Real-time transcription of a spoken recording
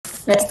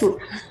Let's do.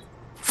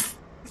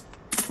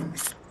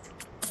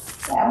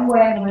 Ông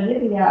quen rồi,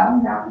 bây giờ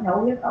ông đâu nhậu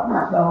với ông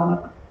mặc đồ mà.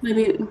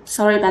 Maybe,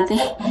 sorry, Bante.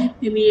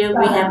 Maybe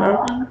we have a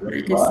wrong.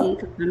 I can see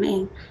the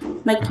comment.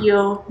 Make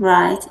you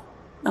right.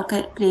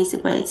 Okay, please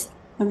wait.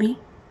 Maybe.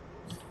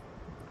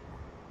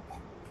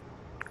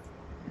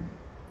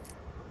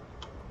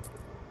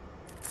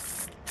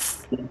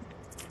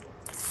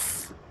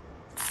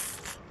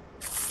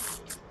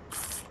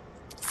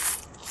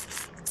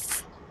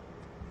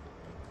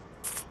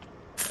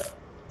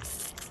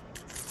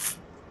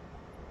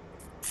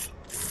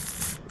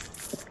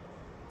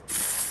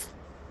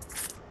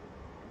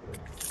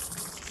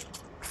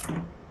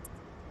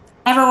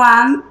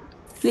 Everyone,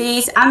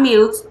 please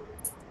unmute.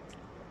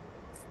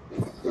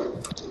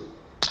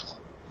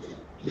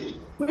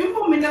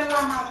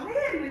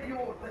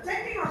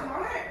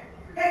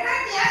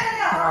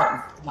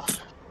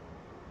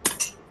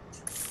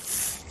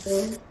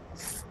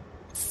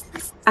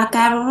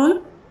 Okay,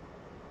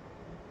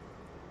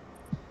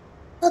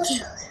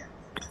 Okay.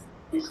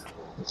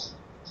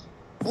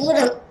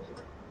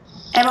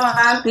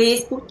 everyone,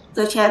 please put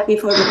the chest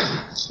before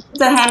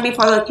the hand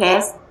before the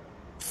chest.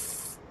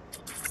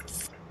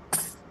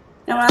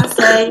 Everyone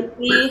say,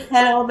 please,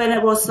 hello,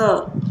 Venerable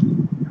Sir.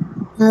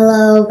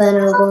 Hello,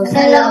 Venerable Sir.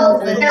 Hello,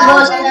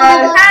 Venerable Sir.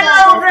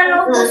 hello,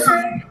 Venerable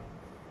Sir.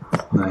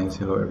 Nice,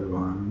 hello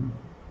everyone.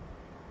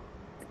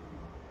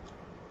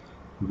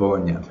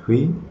 Vonyat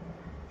Hui.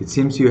 It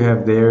seems you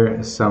have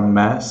there some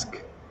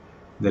mask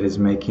that is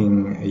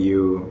making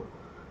you,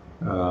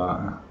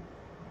 what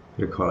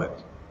do you call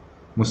it?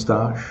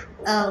 Mustache?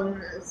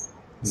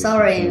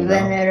 Sorry,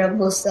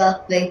 Venerable Sir,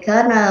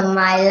 because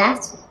my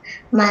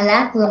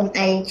last room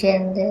I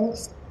changed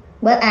this,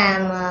 but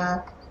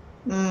I'm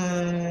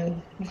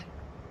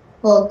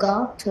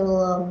forgot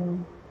to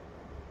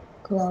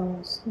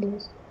close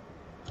this.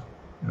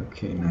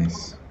 Okay,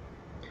 nice.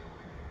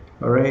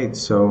 Alright,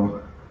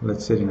 so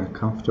let's sit in a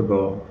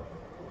comfortable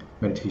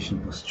meditation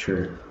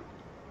posture.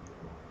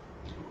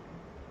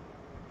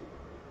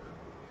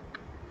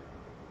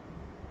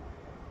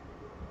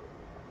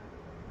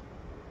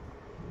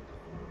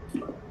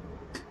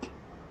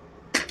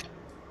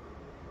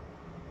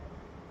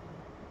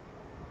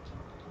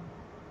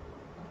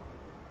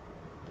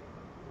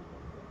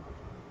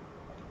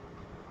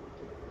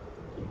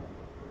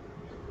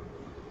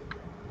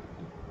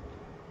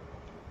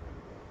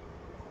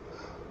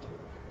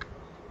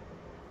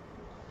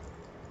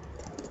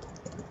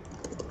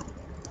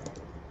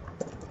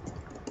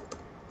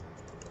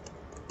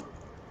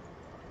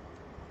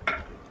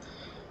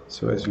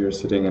 So as you're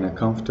sitting in a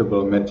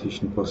comfortable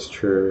meditation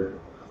posture,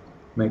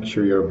 make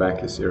sure your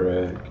back is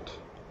erect,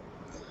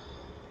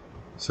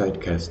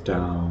 side cast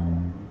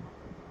down.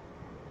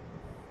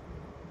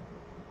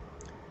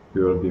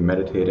 We will be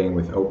meditating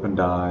with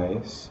opened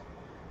eyes.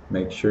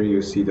 Make sure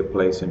you see the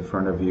place in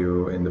front of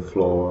you in the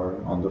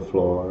floor, on the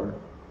floor.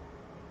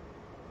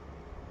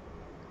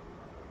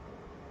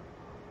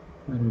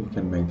 And we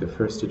can make the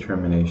first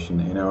determination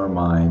in our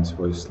minds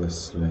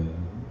voicelessly.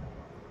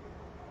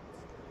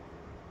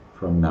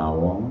 From now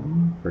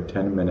on, for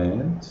 10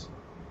 minutes,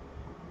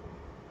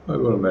 I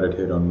will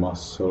meditate on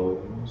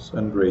muscles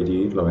and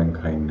radiate loving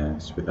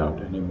kindness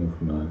without any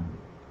movement.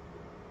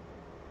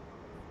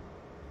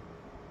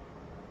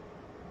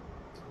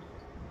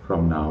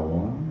 From now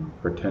on,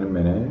 for 10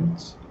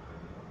 minutes,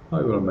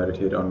 I will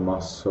meditate on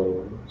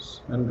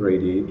muscles and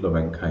radiate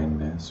loving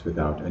kindness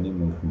without any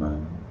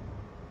movement.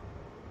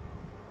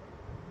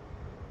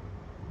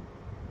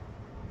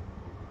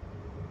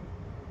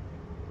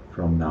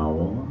 From now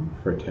on,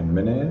 for 10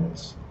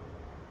 minutes,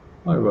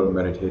 I will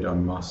meditate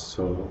on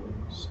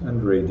muscles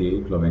and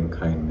radiate loving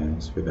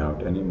kindness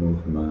without any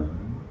movement.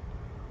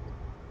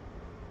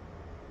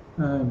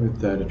 And with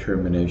that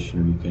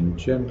determination, we can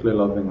gently,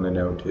 lovingly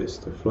notice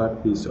the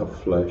flat piece of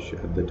flesh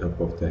at the top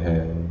of the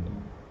head.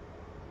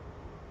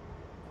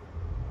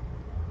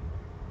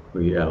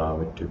 We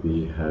allow it to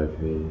be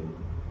heavy.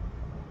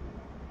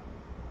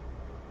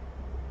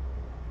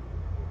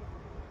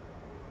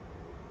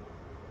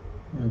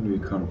 And we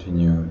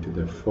continue to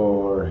the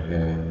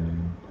forehead,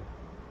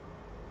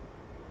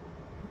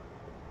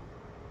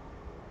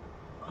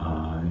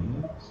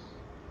 eyes,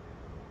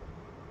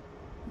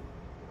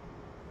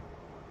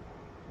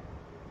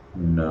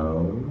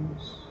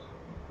 nose,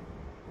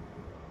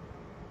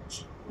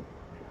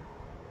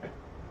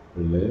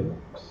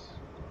 lips,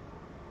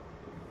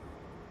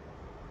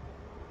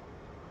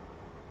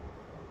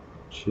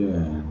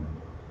 chin,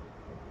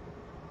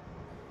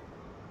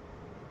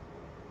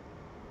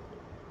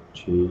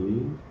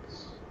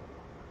 cheeks,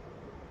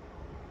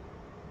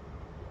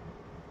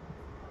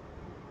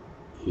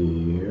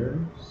 ears,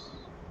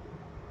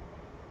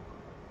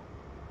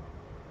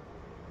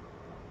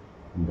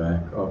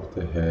 back of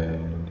the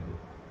head.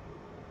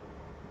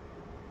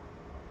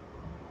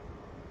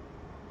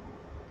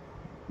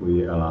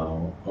 We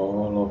allow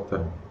all of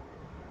the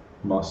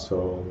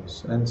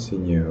muscles and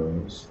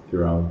sinews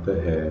throughout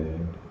the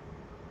head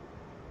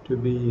to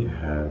be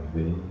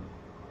heavy.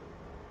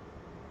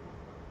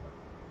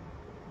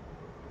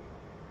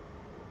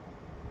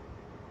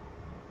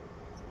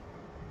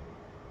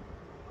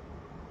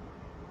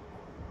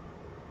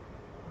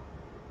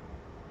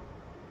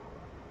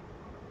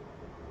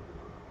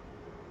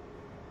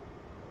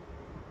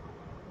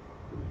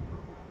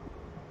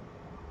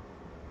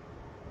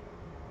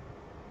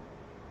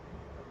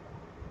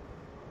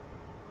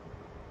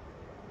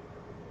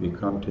 We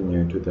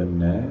continue to the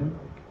neck,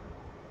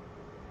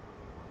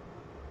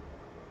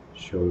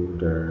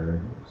 shoulders,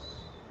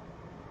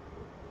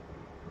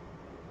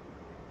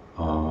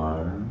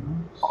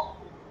 arms,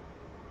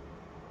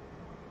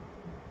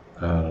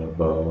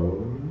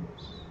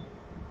 elbows,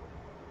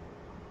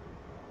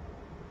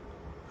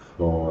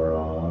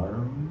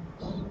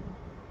 forearms,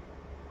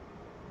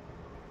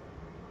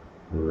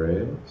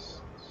 wrists,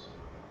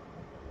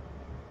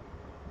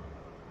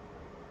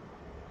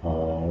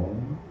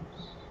 palms,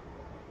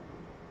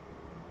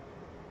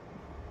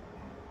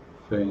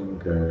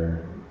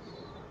 fingers,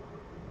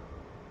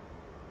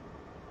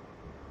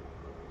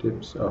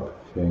 tips of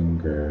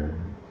fingers,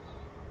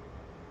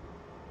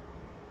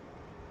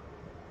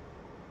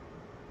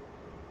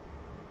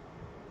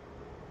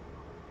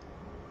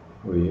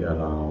 we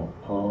allow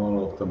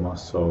all of the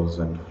muscles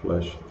and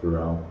flesh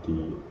throughout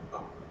the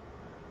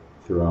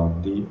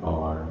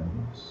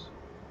arms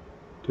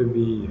to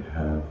be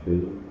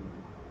heavy.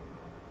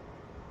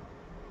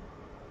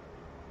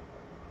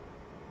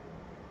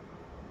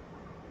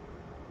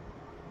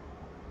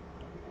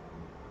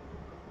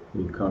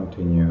 We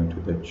continue to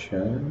the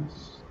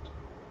chest,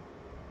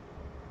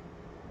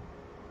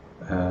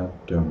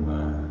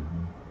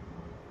 abdomen,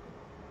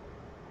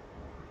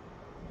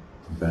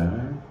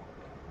 back.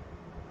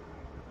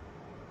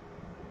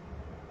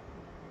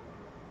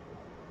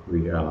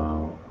 We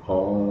allow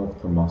all of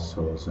the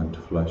muscles and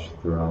flesh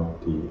throughout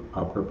the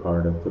upper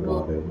part of the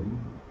body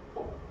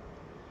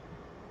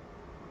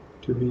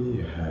to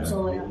be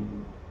Rồi heavy.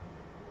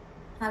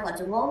 hai quả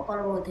trứng ốp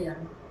con ngồi thiền.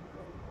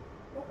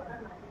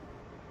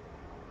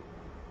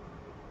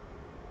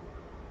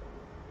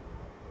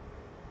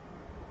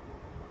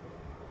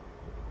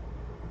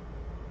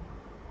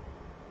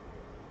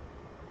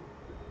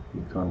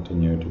 We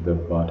continue to the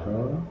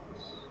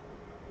buttocks,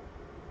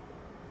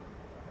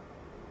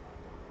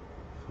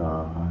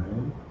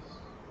 thighs,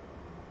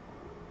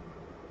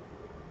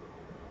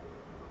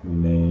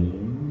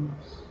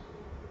 knees,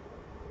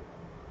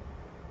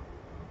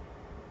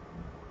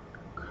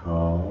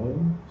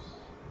 calves,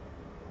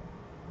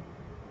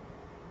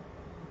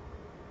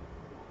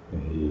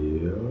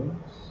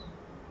 heels,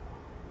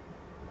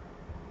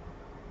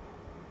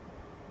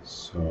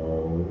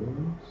 soles,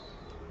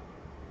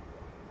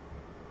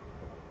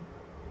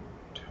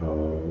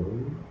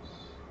 toes,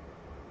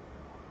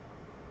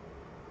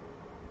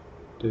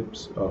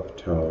 tips of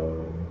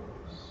toes.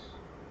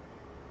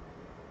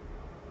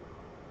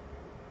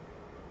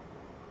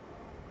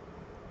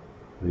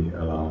 We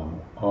allow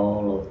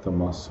all of the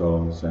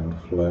muscles and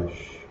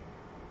flesh,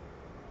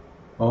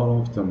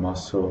 all of the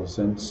muscles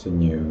and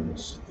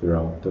sinews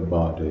throughout the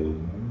body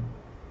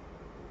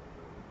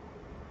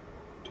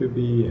to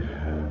be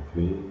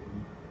heavy.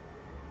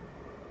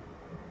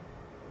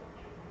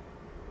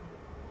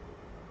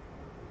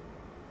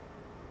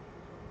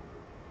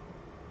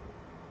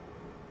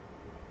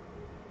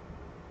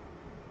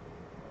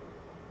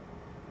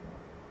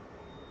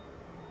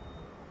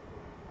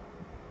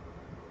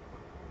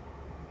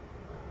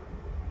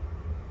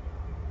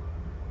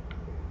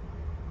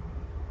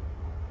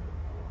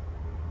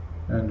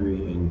 And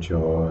we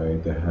enjoy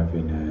the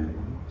heaviness.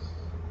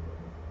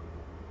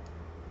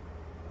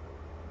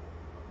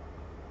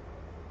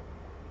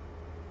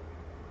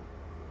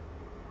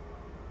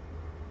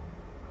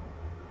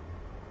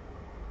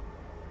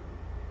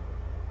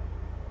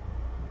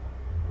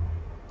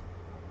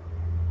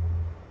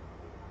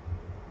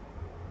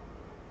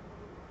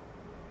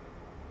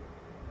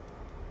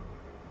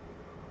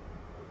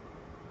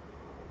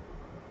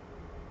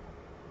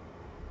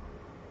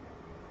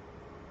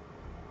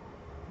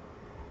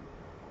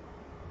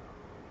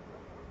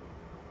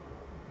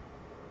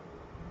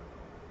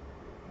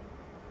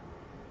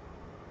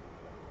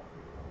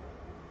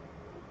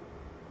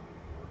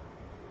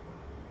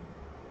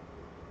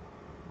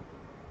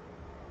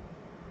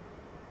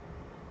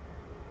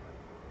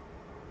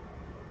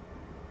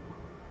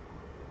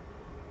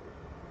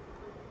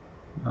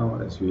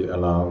 Now, as we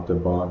allow the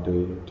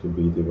body to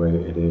be the way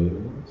it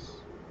is,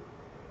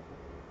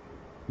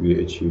 we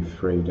achieve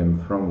freedom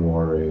from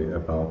worry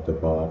about the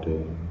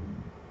body.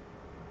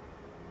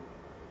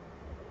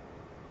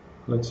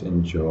 Let's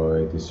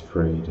enjoy this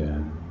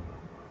freedom.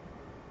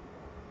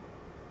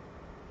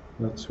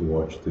 Let's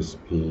watch this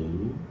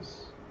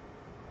peace.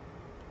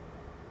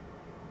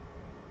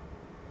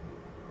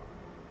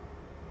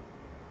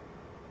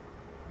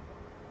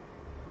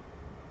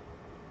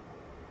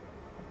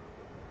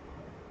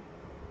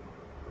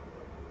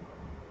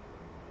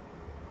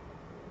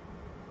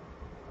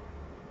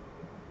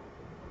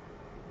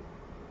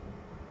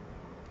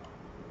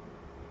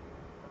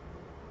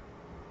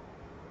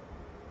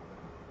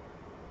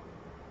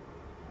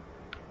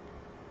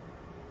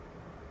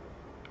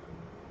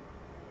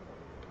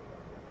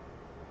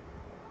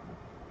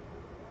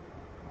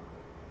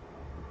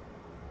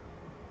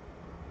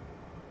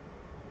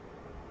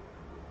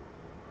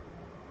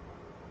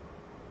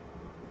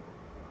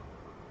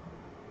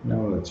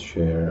 Now let's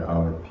share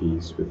our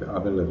peace with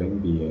other living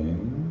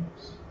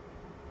beings.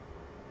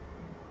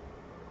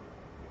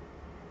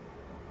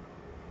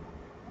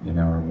 in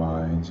our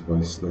minds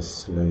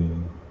voicelessly.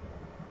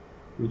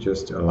 We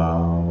just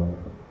allow,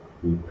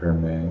 we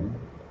permit.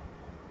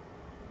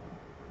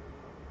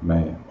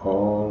 May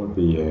all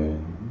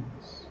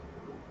beings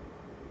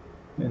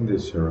in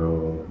this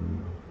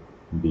room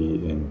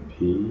be in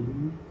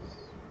peace.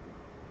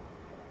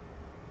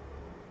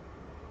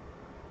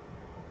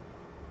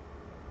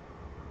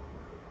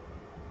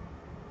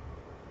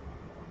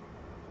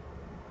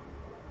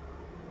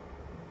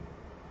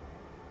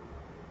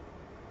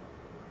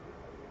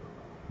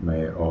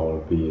 May all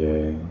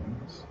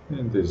beings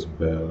in this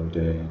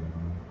building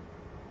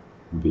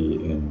be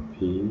in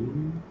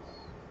peace.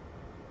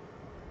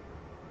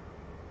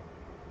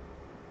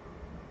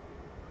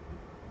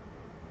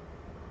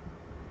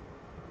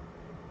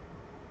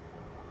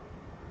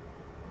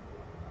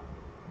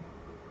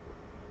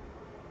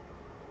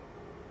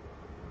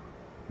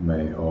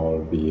 May all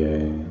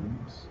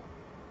beings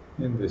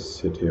in this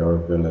city or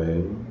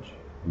village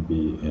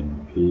be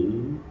in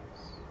peace.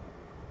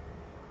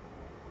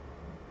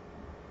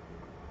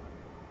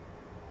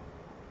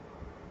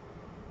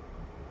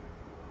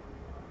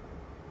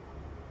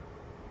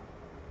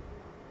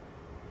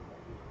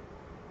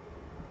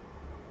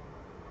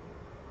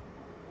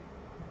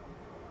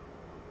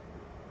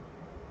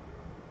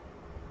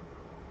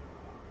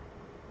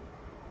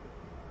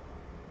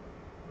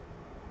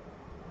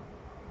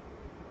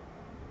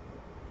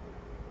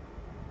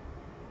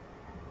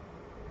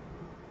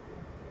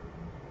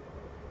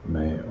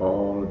 May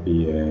all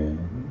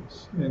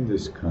beings in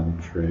this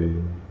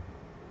country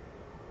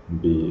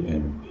be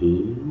in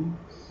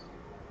peace.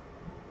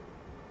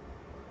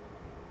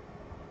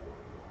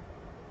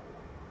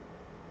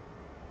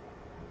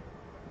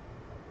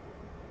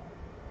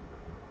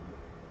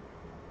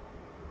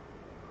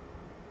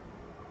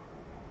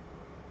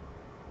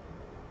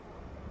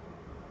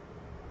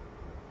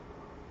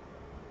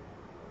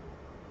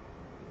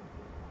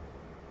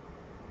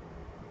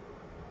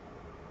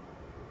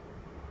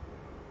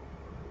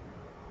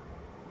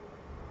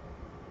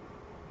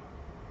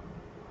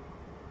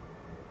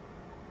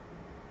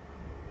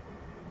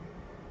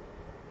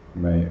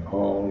 May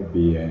all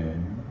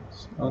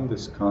beings on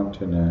this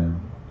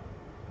continent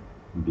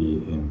be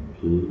in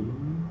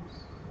peace.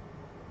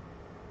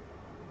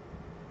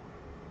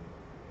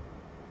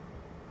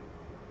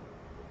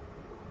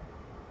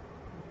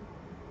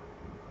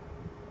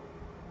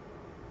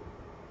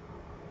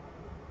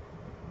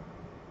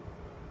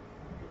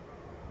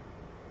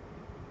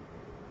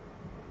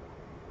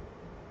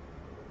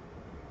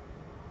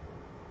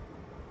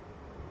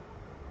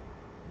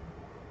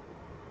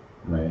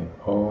 May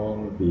all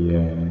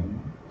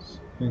beings,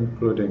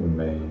 including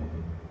me,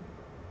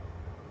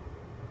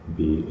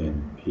 be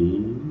in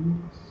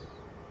peace.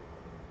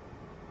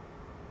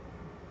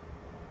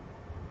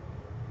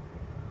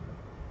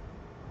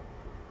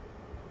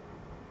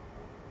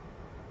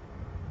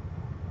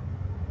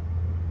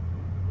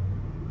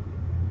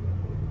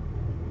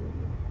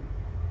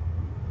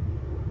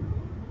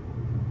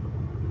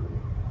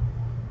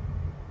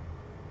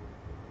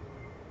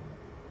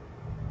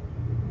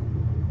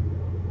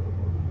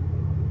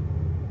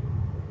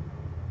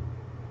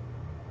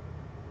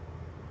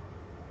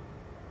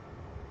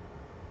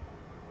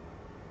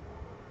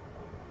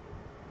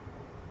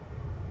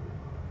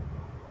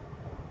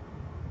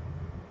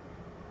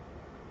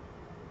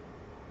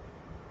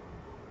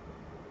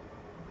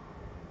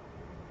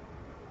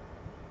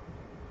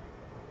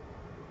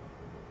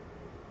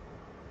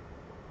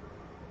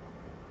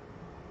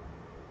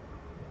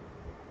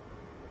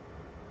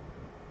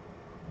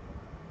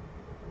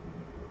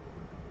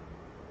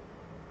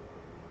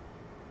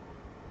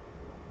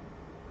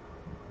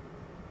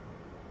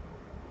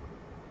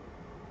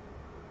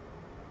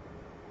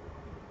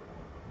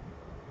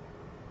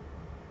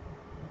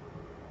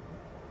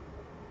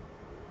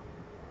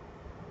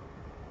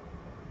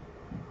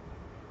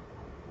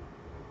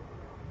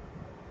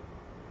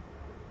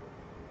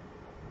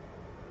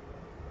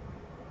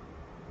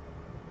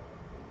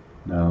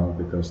 Now,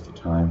 because the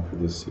time for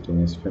this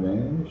sitting is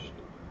finished,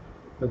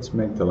 let's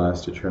make the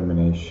last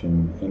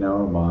determination in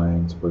our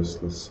minds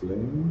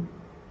voicelessly.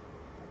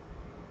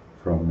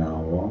 From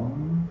now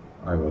on,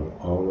 I will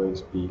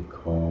always be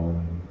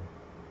calm.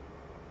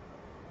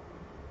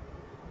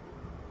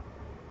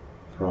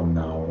 From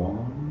now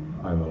on,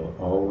 I will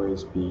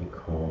always be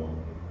calm.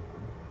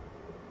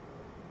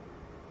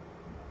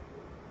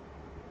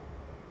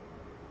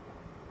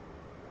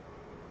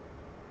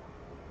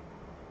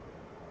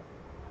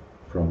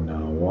 From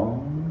now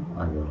on,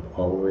 I will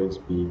always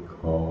be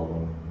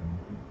calm.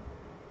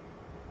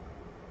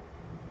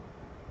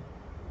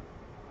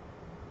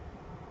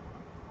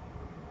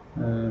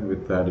 And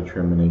with that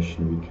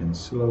determination, we can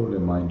slowly,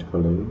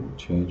 mindfully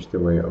change the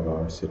way of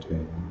our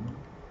sitting.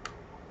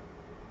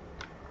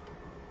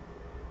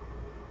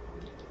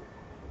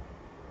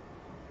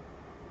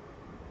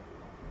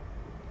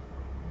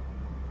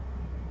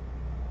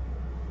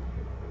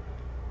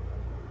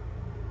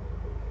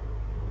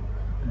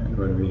 And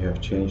when we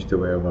have changed the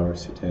way of our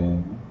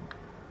sitting,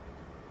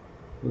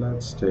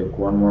 let's take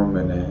one more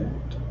minute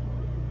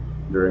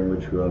during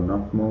which we will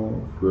not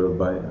move. We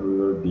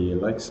will be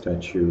like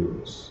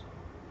statues,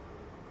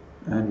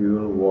 and we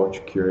will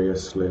watch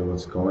curiously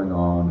what's going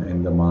on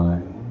in the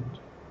mind.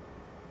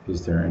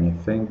 Is there any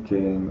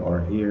thinking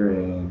or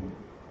hearing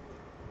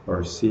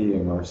or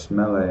seeing or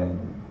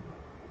smelling?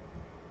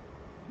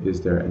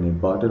 Is there any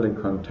bodily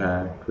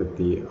contact with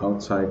the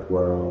outside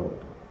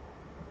world?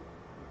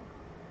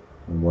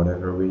 And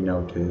whatever we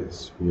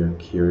notice, we are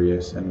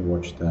curious and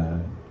watch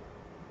that.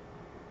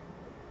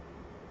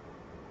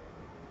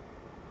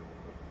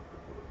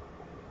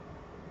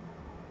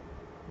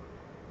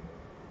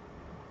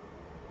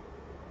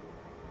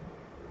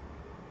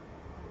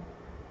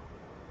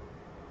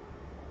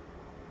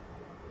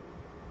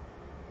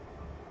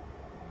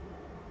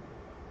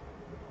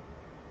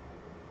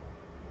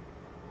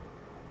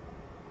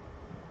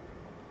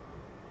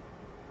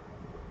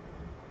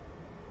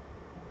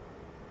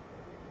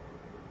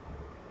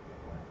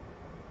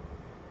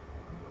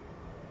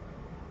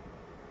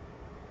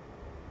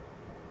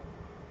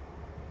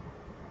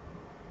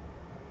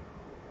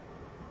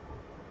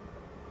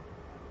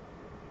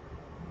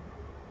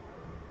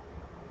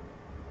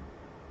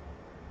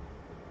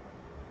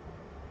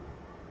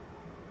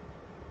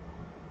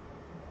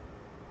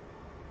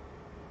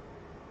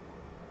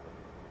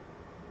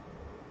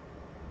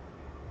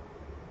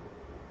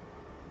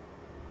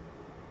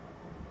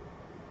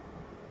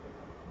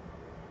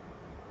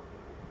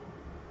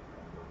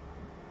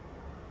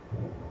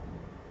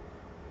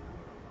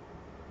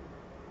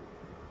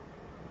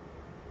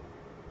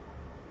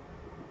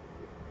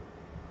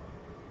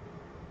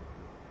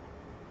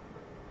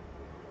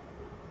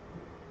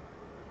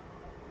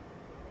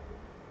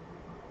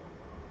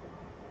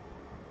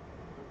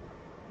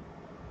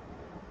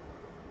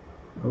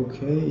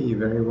 Okay,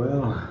 very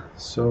well.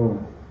 So,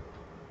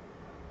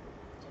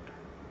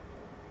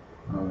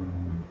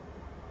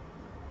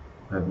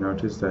 I've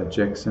noticed that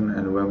Jackson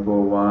and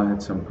Wembowa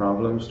had some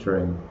problems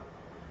during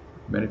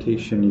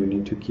meditation. You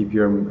need to keep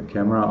your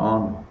camera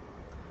on.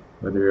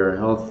 Whether you're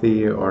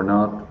healthy or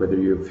not, whether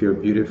you feel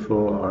beautiful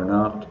or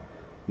not,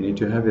 you need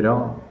to have it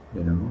on,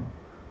 you know.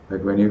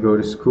 Like when you go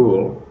to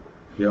school,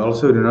 you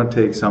also do not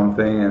take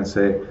something and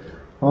say,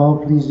 "Oh,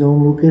 please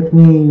don't look at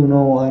me, you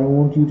know, I don't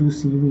want you to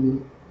see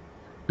me."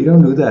 You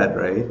don't do that,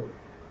 right?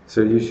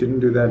 So you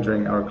shouldn't do that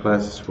during our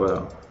class as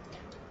well.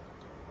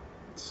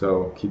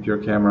 So keep your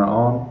camera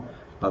on,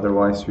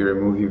 otherwise we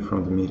remove you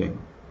from the meeting.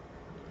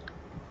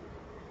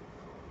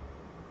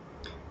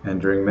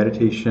 And during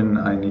meditation,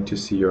 I need to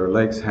see your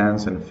legs,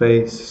 hands, and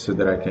face so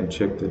that I can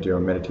check that your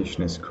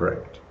meditation is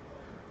correct.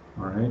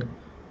 Alright?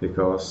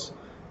 Because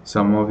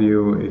some of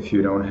you, if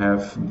you don't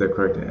have the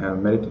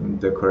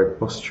correct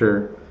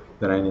posture,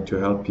 then I need to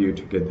help you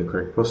to get the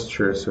correct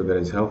posture so that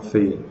it's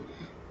healthy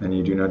and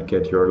you do not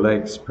get your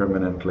legs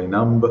permanently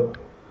numb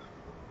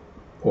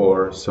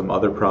or some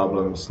other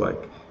problems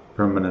like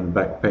permanent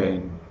back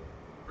pain,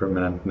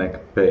 permanent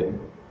neck pain,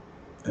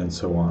 and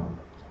so on.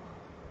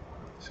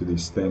 So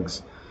these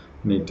things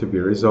need to be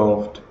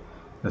resolved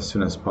as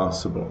soon as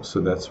possible. So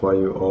that's why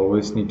you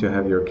always need to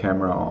have your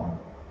camera on.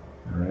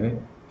 Alright?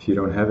 If you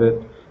don't have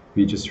it,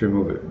 we just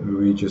remove it.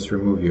 We just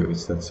remove you.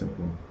 It's that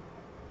simple.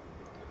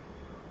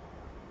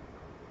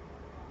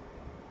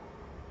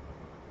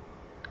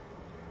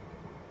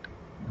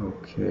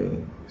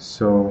 Okay,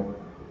 so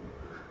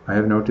I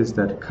have noticed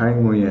that Kai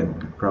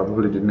Nguyen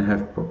probably didn't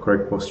have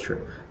correct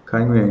posture.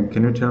 Kai Nguyen,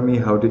 can you tell me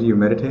how did you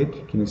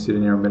meditate? Can you sit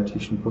in your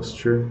meditation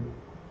posture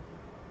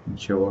and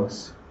show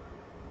us?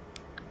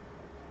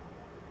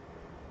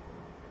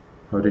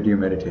 How did you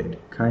meditate?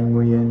 Kai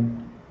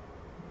Nguyen?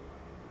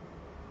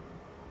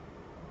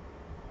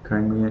 Kai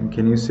Nguyen,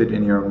 can you sit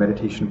in your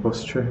meditation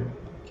posture?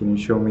 Can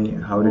you show me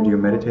how did you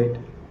meditate?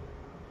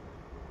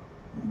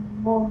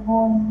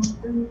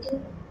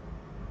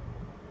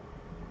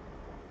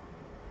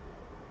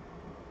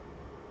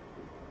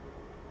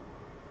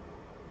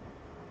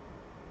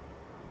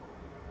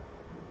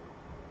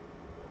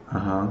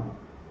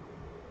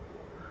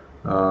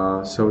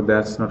 So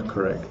that's not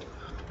correct.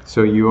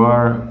 So you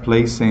are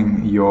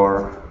placing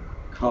your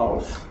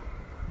calf.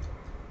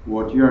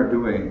 What you are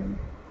doing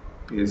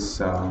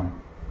is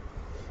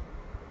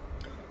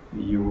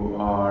you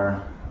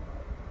are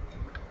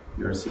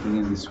sitting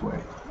in this way.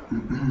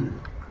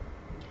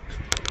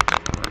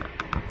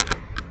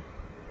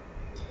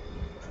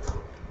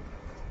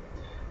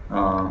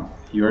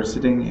 You are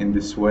sitting in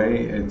this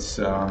way. It's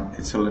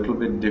a little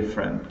bit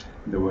different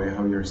the way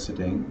how you're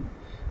sitting,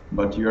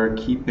 but you are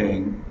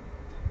keeping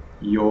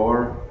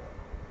your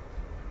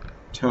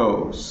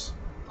toes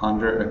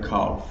under a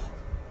calf.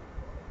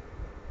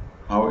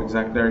 How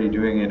exactly are you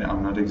doing it?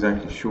 I'm not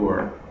exactly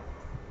sure,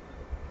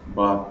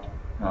 but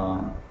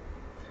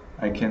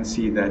I can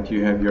see that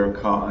you have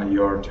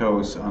your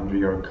toes under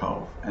your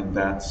calf, and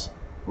that's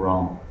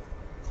wrong.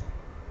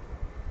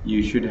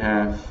 You should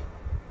have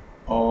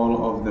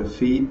all of the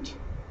feet,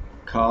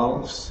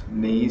 calves,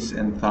 knees,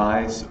 and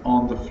thighs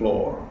on the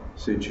floor.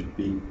 So it should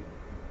be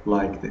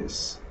like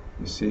this,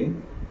 you see?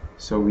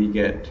 So we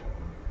get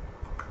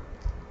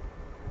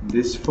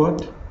this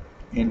foot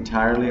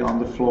entirely on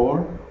the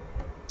floor,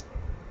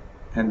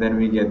 and then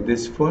we get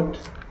this foot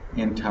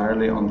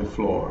entirely on the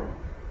floor.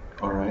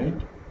 All right,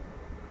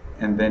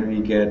 and then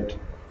we get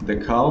the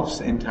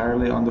calves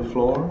entirely on the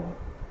floor,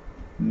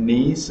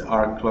 knees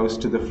are close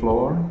to the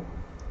floor,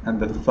 and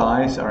the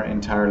thighs are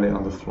entirely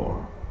on the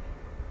floor.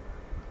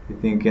 You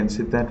think you can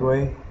sit that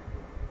way?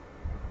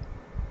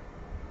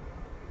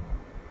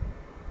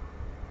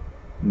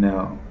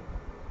 No,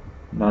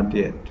 not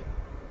yet.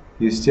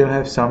 You still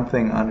have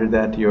something under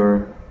that,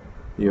 your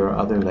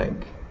other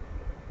leg.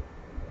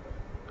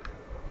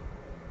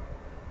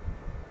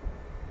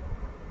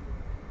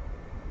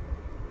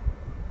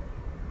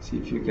 See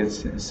if you can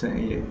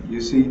say,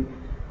 you see,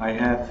 I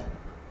have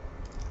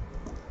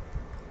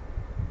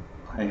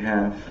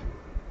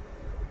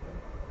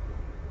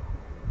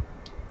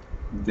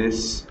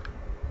this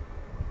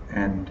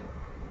and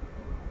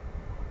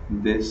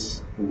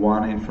this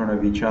one in front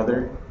of each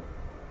other.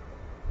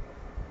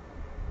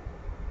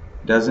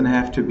 Doesn't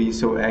have to be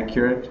so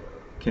accurate,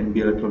 can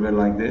be a little bit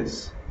like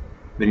this,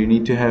 but you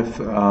need to have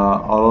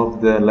all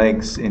of the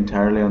legs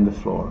entirely on the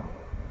floor.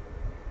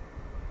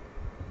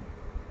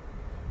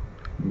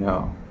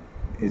 No,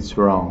 it's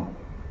wrong.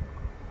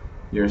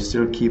 You're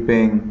still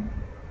keeping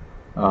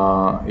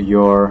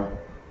your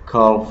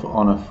calf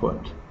on a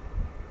foot,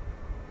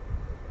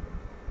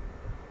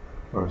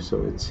 or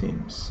so it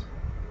seems.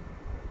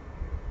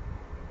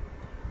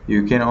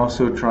 You can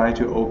also try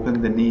to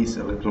open the knees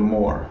a little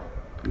more.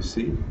 You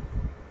see?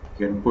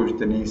 You can push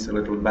the knees a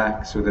little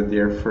back so that they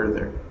are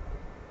further.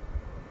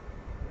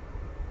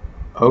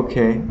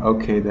 Okay,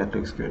 that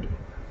looks good.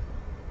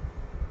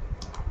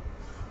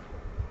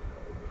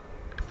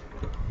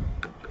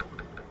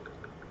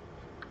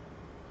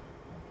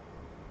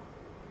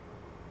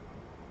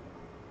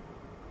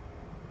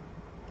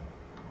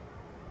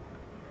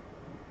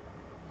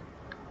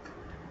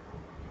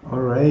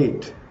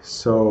 Alright,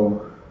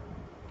 so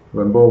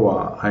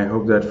Wembowa, I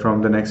hope that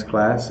from the next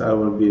class I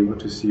will be able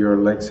to see your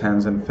legs,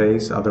 hands and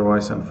face.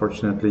 Otherwise,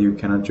 unfortunately, you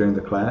cannot join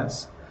the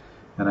class.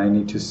 And I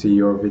need to see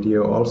your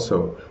video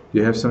also. Do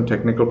you have some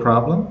technical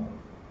problem?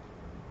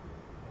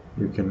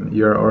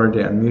 You're already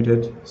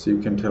unmuted, so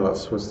you can tell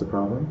us what's the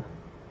problem.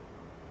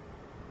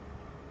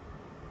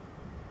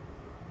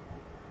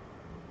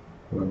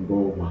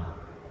 Wembowa.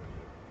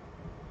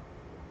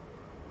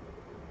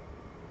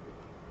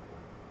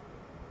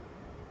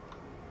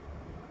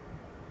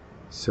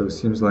 So it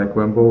seems like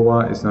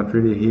Wembowa is not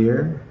really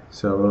here,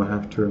 so I will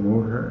have to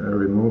remove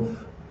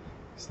her.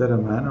 Is that a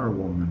man or a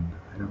woman?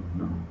 I don't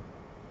know.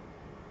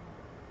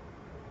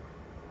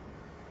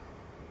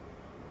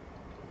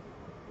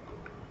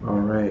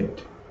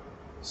 Alright,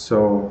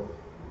 so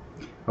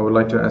I would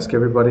like to ask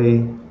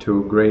everybody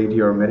to grade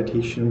your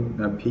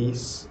meditation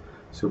piece.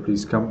 So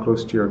please come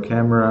close to your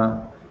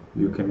camera.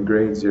 You can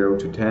grade 0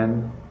 to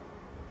 10.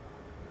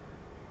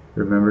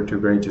 Remember to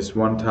grade just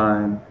one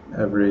time.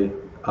 Every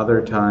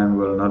other time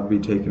will not be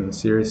taken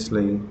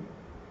seriously.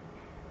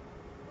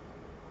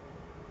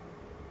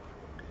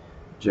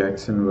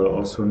 Jackson will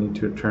also need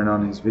to turn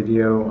on his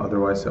video,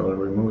 otherwise I will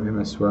remove him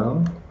as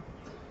well.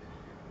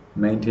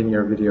 Maintain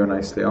your video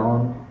nicely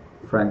on.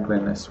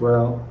 Franklin as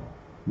well.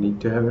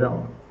 Need to have it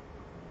on.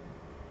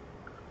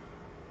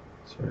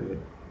 Sorry.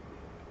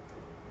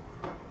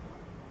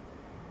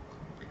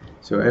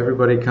 So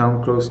everybody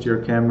come close to your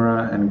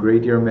camera and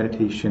grade your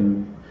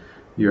meditation.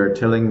 You are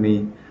telling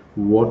me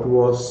what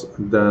was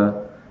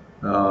the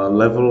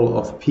level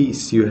of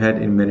peace you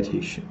had in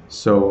meditation.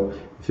 So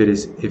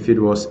if it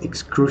was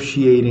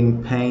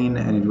excruciating pain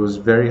and it was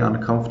very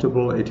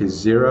uncomfortable, it is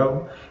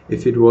 0.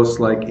 If it was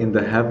like in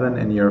the heaven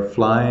and you're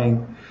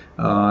flying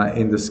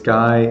in the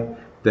sky,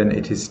 then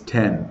it is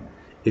 10.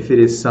 If it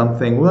is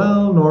something,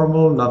 well,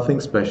 normal, nothing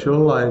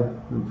special,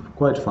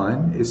 quite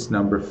fine, it's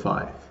number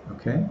 5.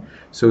 Okay,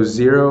 so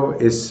 0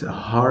 is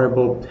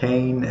horrible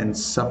pain and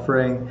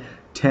suffering.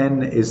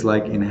 10 is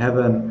like in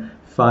heaven.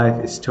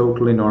 5 is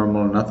totally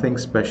normal, nothing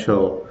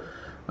special,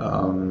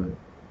 and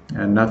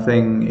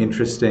nothing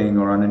interesting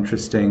or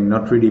uninteresting,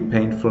 not really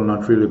painful,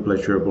 not really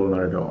pleasurable,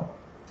 not at all.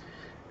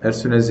 As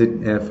soon as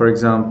it, for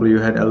example, you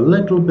had a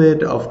little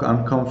bit of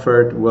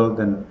uncomfort, well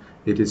then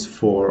it is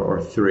 4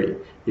 or 3.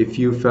 If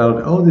you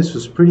felt, oh, this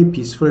was pretty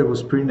peaceful, it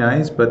was pretty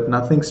nice, but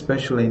nothing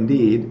special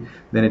indeed,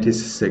 then it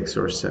is 6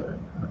 or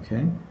 7,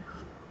 okay?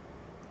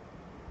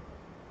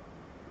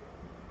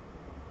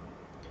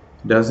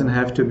 Doesn't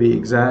have to be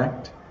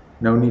exact.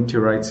 No need to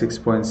write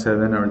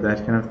 6.7 or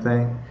that kind of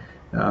thing.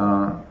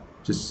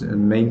 Just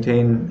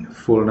maintain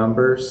full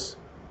numbers,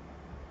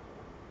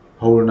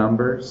 whole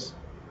numbers.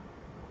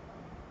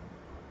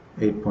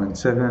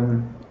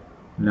 8.7.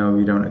 No,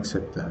 we don't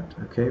accept that.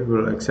 Okay,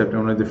 we'll accept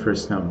only the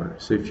first number.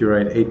 So if you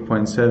write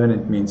 8.7,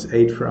 it means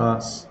 8 for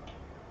us.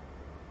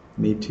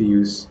 Need to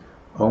use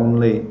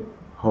only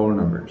whole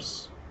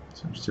numbers.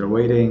 So I'm still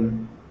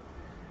waiting.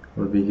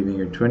 We'll be giving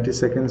you 20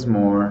 seconds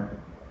more.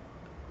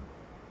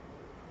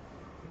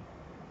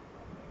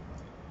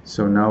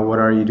 So now what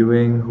are you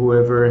doing?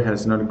 Whoever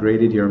has not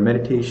graded your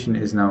meditation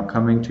is now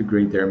coming to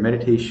grade their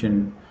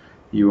meditation.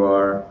 You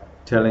are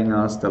telling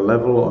us the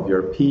level of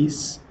your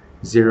peace.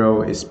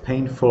 0 is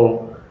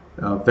painful,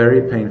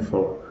 very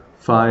painful.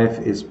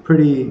 5 is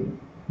pretty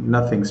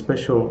nothing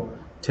special.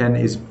 10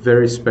 is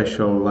very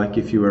special, like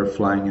if you were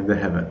flying in the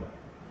heaven.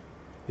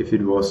 If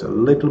it was a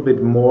little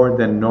bit more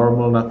than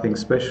normal, nothing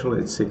special,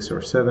 it's 6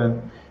 or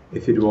 7.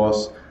 If it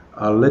was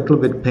a little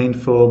bit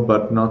painful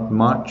but not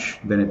much,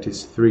 then it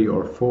is 3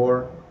 or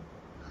 4.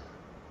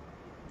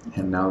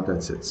 And now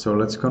that's it. So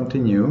let's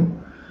continue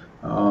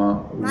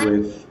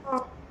with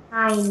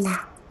 9.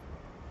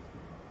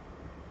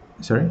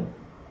 Sorry?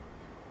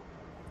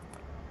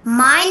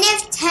 Mine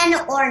is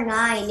 10 or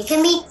 9. It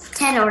can be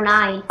 10 or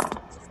 9.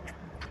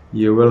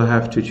 You will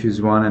have to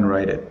choose one and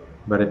write it,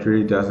 but it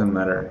really doesn't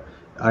matter.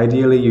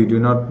 Ideally, you do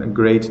not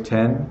grade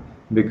 10,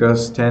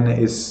 because 10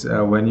 is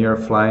when you're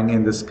flying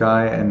in the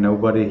sky, and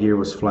nobody here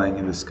was flying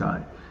in the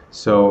sky.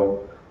 So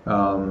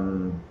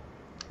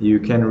you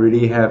can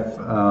really have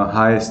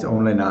highest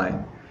only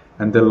 9,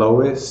 and the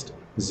lowest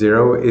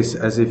 0 is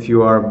as if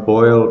you are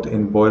boiled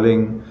in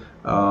boiling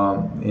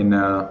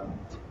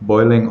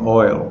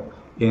oil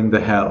in the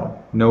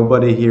hell.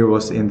 Nobody here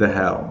was in the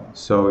hell,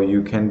 so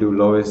you can do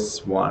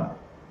lowest 1.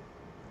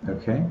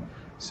 Okay,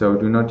 so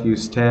do not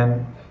use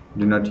 10,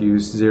 do not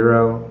use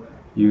 0.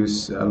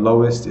 Use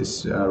lowest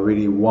is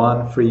really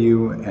 1 for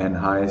you, and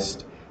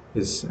highest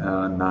is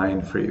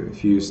 9 for you.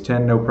 If you use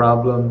 10, no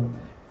problem.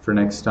 For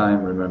next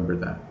time, remember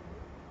that.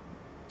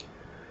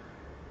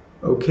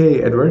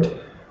 Okay, Edward,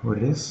 what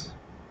it is?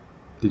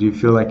 Did you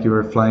feel like you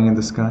were flying in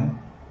the sky?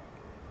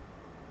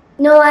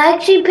 No, I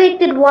actually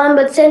picked it 1,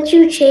 but since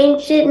you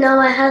changed it,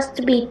 now it has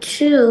to be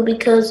 2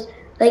 because,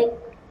 like,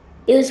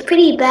 it was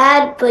pretty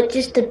bad, but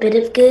just a bit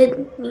of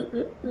good.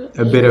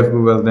 A bit of,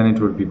 well, then it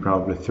would be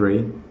probably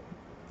 3.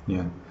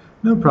 Yeah,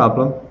 no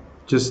problem.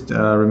 Just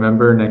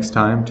remember next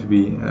time to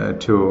be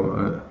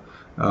to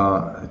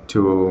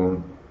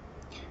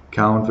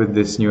count with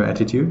this new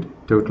attitude.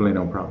 Totally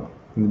no problem.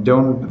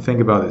 Don't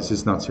think about this.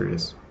 It's not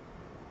serious.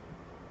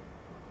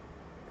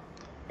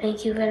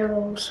 Thank you,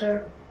 Venerable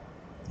Sir.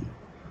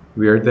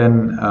 We are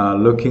then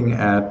looking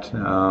at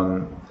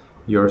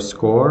your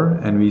score,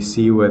 and we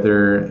see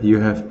whether you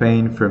have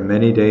pain for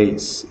many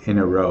days in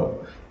a row.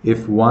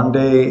 If one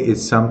day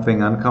is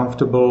something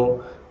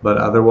uncomfortable, but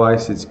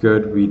otherwise it's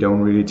good, we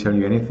don't really tell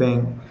you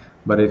anything.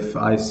 But if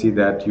I see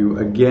that you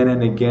again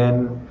and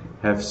again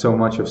have so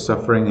much of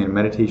suffering in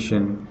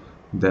meditation,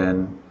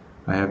 then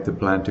I have the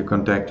plan to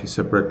contact you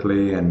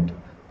separately and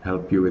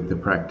help you with the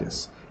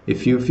practice.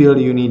 If you feel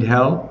you need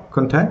help,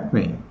 contact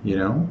me,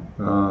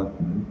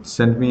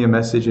 send me a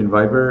message in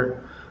Viber,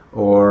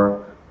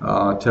 or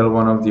tell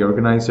one of the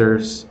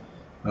organizers,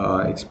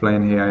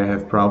 explain, hey, I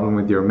have problem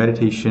with your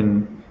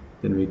meditation,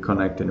 then we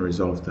connect and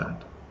resolve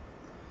that.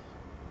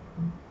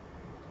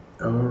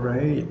 All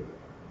right.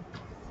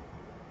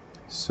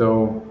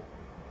 So,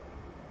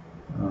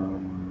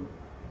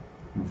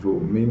 Vu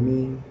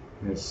Mimi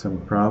has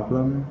some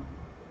problem.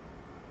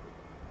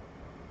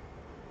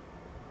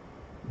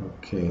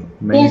 Okay.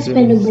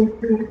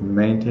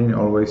 Maintain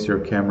always your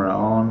camera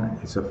on.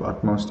 It's of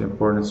utmost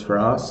importance for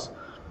us.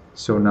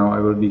 So now I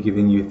will be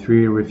giving you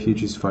 3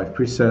 refuges, 5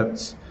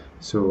 precepts.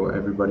 So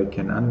everybody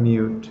can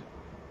unmute.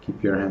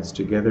 Keep your hands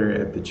together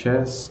at the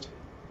chest.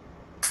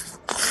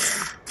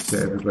 So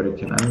everybody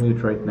can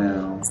unmute right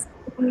now.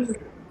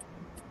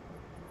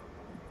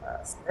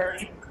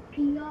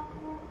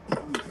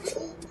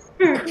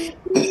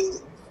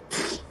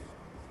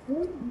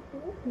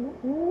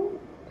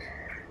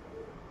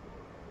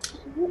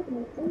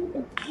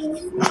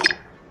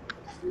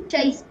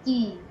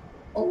 Tasty.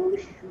 Oh,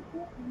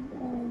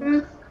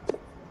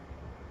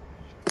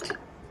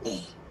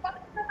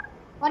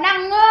 Con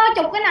đang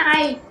chụp cái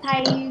này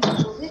thầy.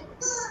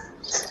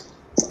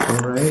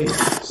 Alright,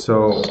 so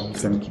you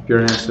can keep your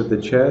hands at the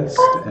chest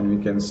and we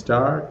can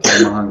start.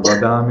 Mahang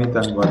vadami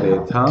tang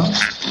vadeta.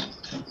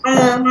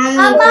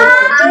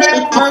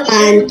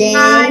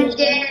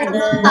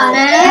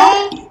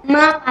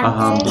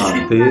 Aham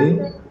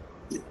bhante.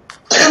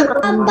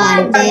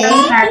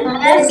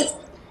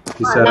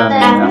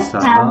 Kisaranena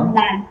saha.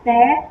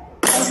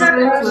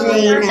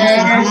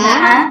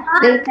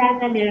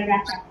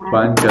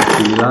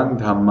 Panchasilang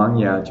dhammang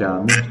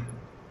yajami.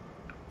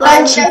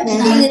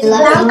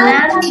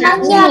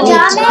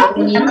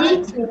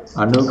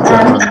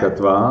 Anugraham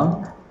katva.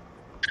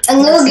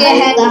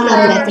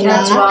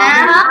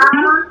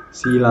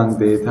 Silang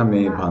detha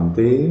me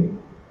bhante.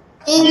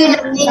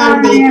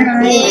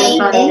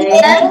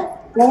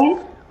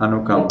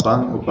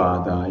 Anukampang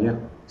upadaya.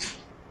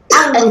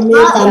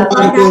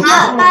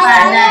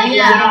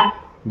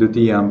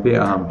 Dutiyampi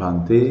aham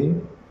bhante.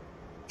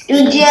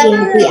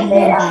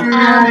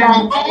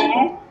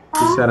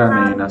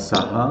 Kisaranena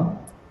saha.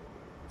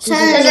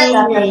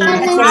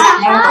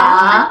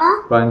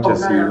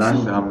 Panchasilang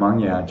dhammang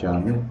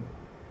yajami.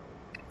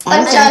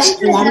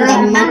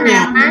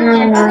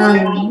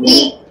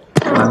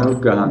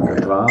 Anugraham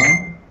katva.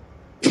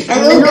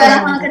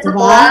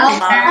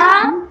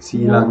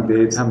 Silang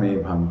detha me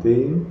bhante.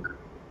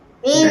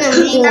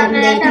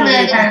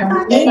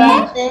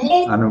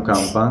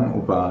 Anukampang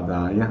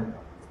upadaya.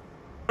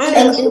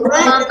 Okay,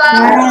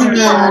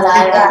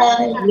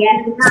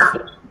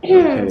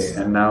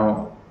 and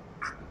now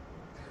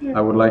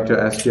I would like to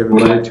ask you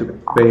everybody to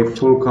pay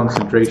full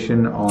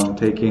concentration on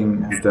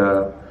taking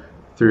the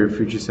 3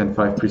 refuges and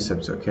 5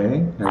 precepts,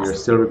 okay? Now you're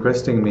still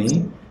requesting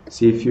me.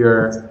 See if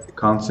you're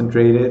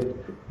concentrated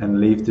and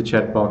leave the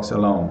chat box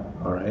alone,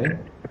 alright?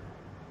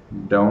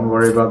 Don't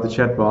worry about the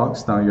chat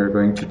box. Now you're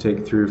going to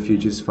take 3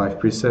 refuges, 5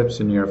 precepts,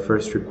 and you're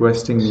first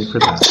requesting me for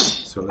that.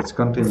 So let's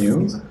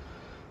continue.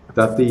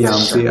 Tati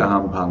yampi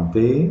aham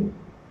bhante.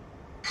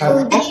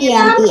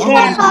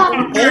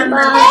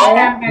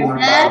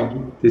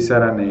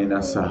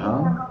 Tisaranena saha.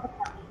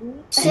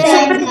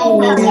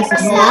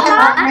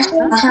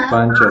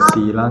 Pancha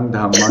silang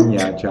dhammang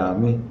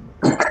yajami.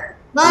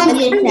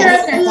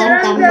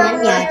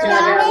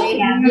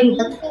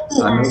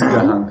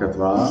 Anugraham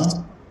katva.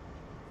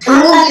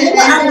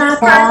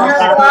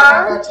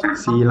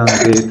 Silang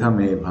detha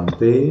me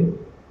bhante.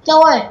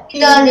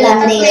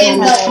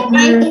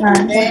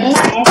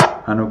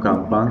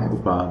 Anukampang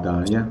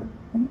upadaya.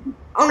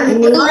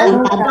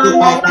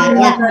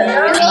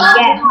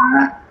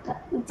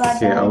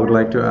 Okay, I would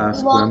like to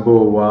ask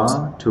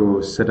Wembowa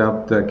to set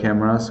up the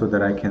camera so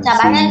that I can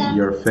see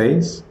your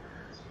face.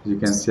 As you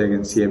can see, I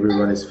can see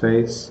everybody's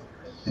face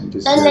and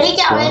just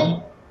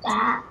well.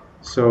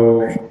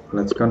 So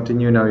let's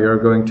continue now. You're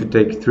going to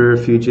take 3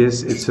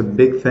 refuges. It's a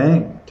big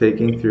thing.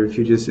 Taking 3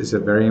 refuges is a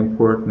very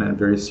important and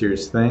very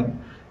serious thing.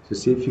 So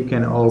see if you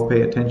can all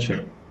pay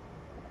attention.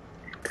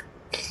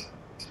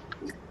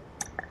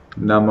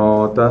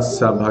 Namo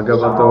tassa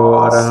bhagavato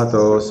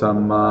arahato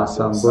samma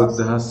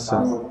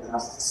sambuddhassa.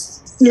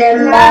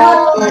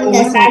 Namo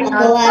tassa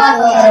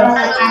bhagavato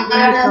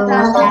arahato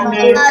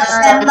samma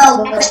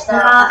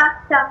sambuddhassa.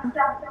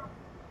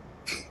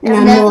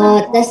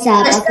 Namo tassa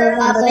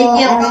bhagavato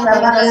arahato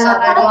samma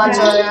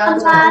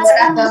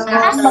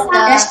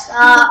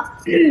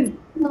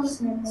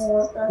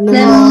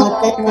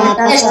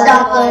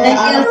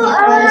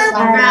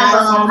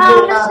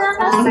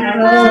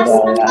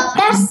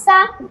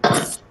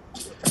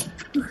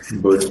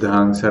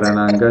Buddhang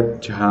saranang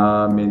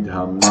gacchami,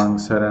 dhammang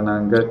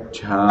saranang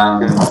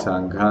gacchami,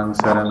 sanghang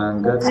saranang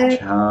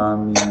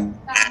gacchami.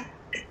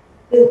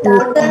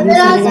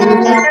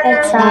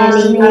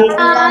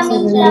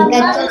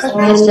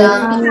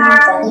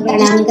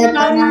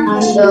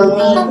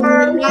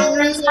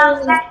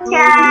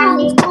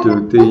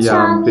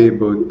 Dutiyampi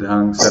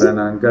buddhang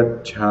saranang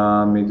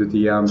gacchami,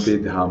 dutiyampi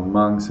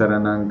dhammang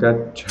saranang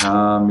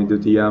gacchami,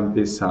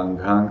 dutiyampi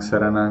sanghang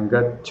saranang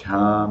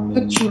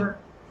gacchami.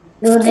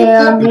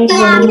 Dutiyampi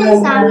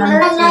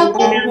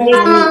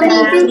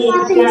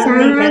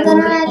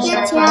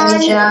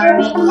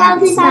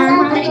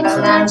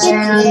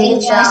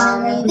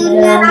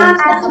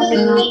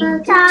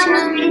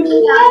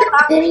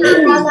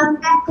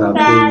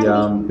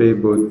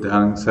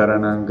buddhang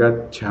saranang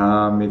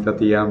gacchami,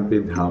 tatiyampi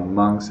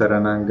dhammang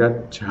saranang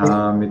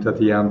gacchami,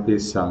 tatiyampi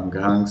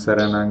sanghang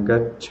saranang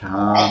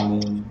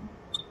gacchami.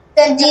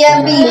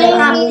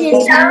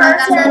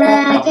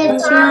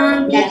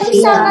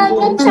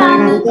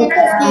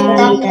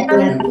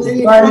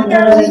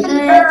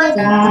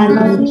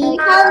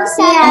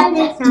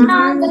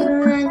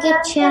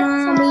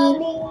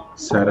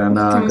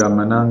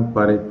 Saranaгаmanang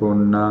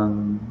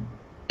paripurnang.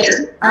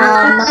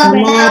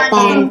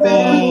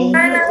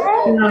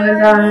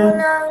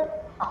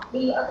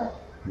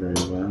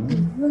 Very well.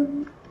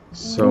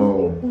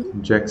 So,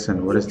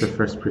 Jackson, what is the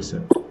first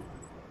precept?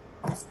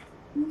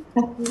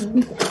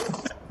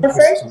 The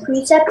first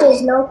precept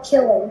is no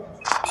killing.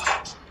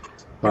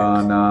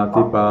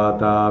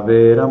 Panatipata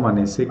vera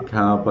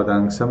manisikha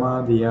padang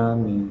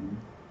samadhiyami.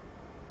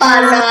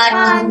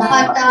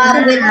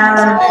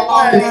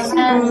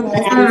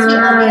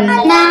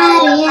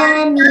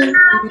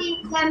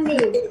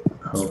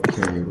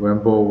 Okay,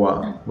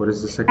 Wembowa, what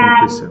is the second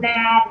precept?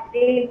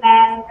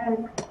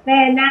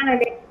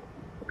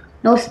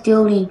 No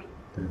stealing.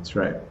 That's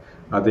right.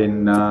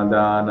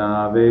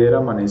 Adinadana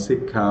vera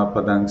manisikha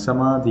padang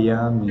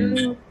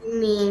samadhiyami.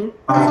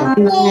 Okay,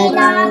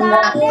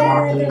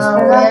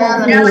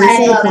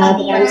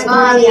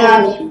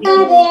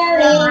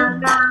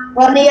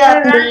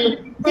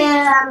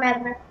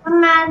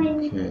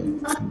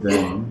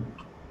 then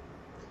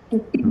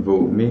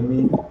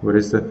Mimi, what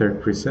is the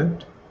third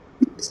precept?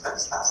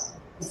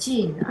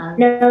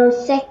 No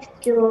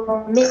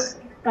sexual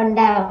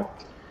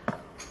misconduct.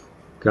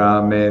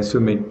 Kame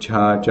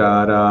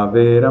sumichhachara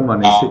vera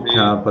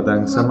manisikha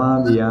padang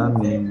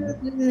samadhiyami.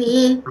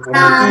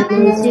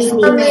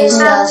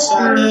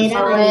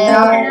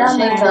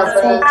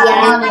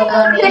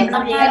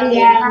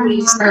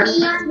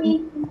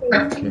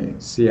 Okay,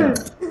 Sia,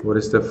 what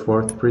is the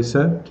fourth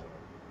precept?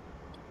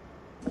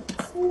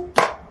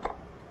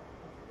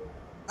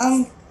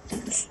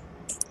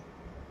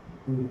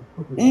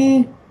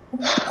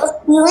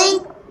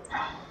 Stealing?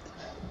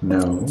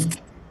 No.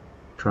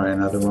 Try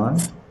another one.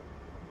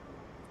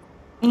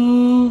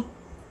 Do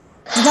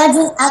I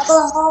drink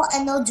alcohol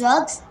and no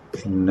drugs?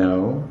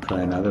 No.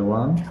 Try another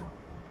one.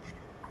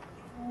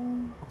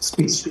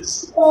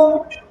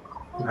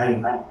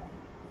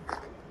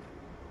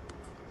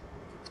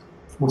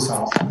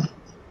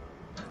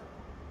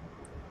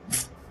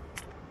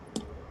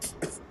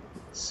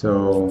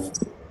 So,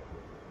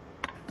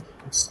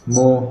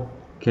 Mo,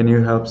 can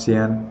you help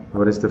Sian?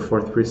 What is the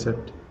fourth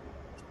precept?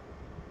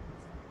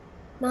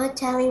 Not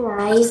telling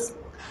lies.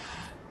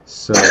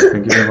 So,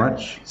 thank you very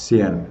much.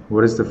 Sian,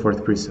 what is the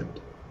fourth precept?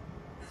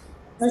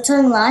 Not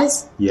telling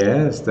lies.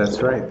 Yes,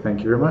 that's right.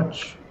 Thank you very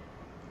much.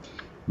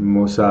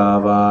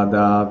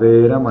 Musavada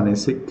Vera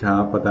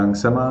Manisikha Padang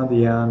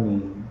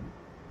Samadhyami.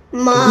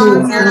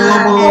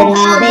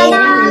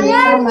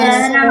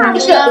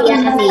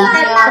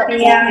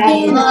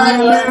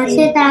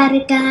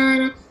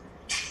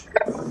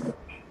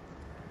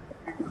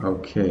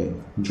 Okay,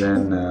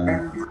 then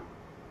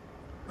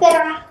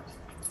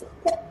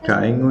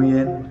Ka'ai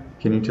Nguyen,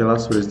 can you tell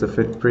us what is the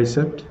fifth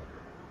precept?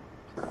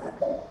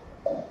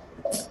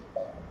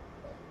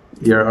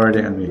 You're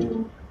already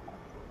unmuted.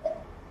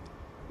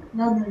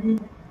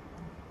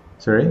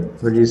 Sorry,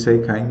 what did you say,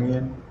 Ka'ai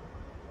Nguyen?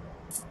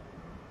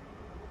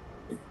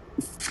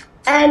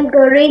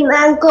 Anger in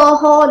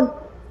alcohol.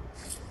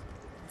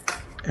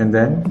 And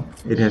then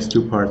it has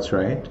two parts,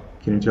 right?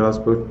 Can you tell us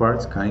both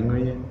parts, Ka'ai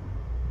Nguyen?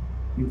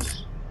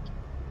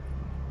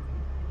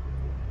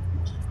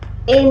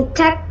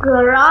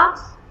 Integra.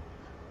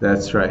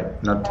 That's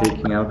right. Not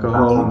taking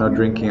alcohol, not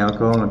drinking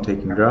alcohol, not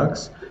taking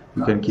drugs.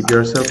 You can keep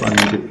yourself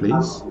unmuted,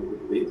 please.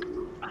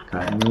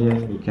 Ka'ai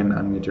Nguyen, you can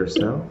unmute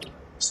yourself.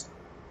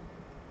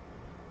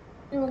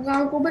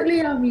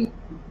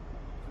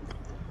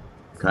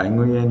 Ka'ai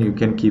Nguyen, you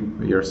can keep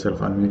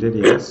yourself unmuted,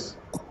 yes.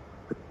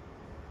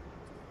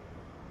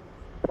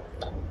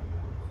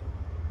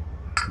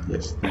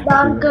 Yes,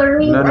 thank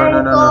you.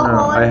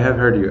 No. I have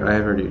heard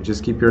you.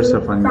 Just keep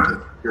yourself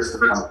unmuted.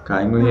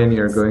 Ka'ai Nguyen,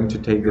 you're going to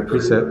take the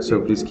precept, so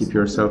please keep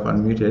yourself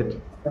unmuted.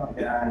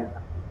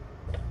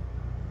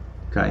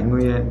 Ka'ai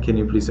Nguyen, can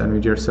you please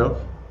unmute yourself?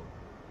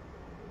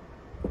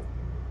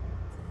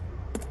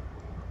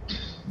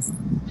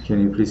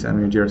 Can you please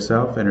unmute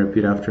yourself and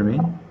repeat after me?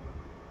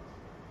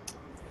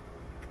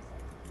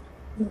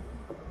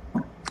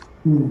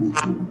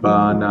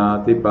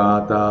 Panati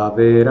pata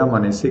vera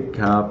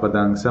manisikha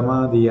padang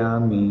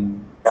samadhyami.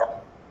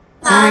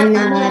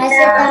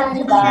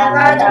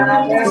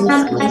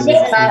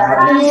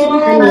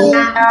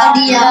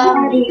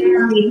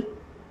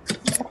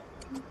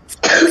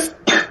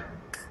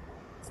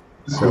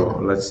 So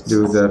let's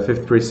do the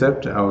fifth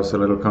precept. I was a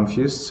little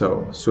confused.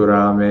 So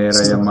Sura mera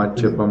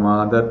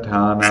yamachapamada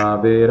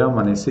thana vera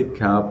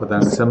manisikha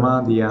padang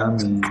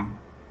samadhyami.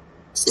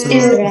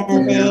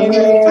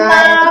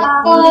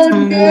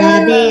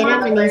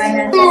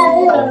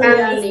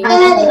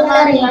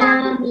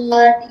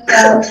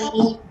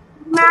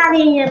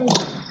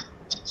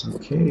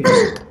 Okay,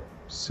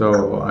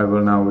 so I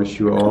will now wish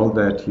you all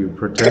that you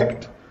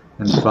protect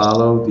and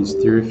follow these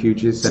 3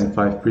 refuges and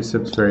 5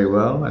 precepts very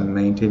well and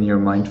maintain your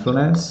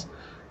mindfulness.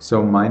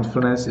 So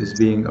mindfulness is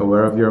being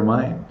aware of your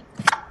mind.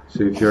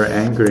 So if you're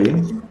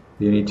angry,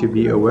 you need to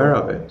be aware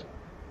of it,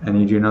 and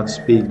you do not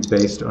speak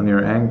based on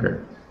your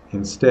anger.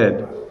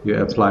 Instead, you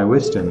apply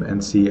wisdom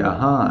and see,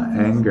 aha,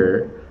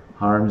 anger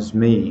harms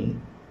me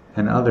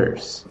and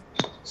others.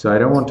 So I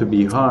don't want to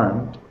be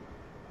harmed,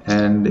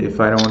 and if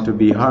I don't want to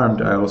be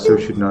harmed, I also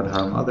should not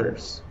harm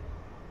others.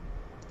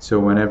 So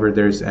whenever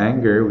there's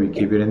anger, we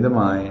keep it in the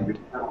mind,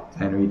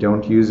 and we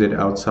don't use it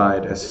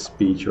outside as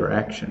speech or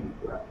action.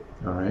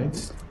 All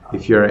right?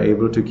 If you are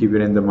able to keep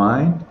it in the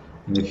mind,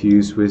 and if you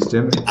use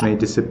wisdom, it may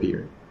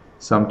disappear.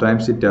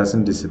 Sometimes it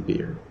doesn't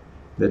disappear.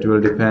 That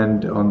will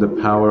depend on the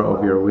power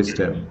of your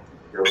wisdom.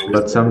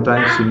 But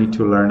sometimes you need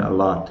to learn a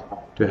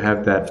lot to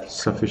have that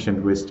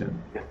sufficient wisdom.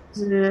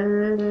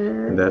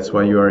 And that's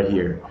why you are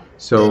here.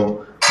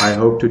 So I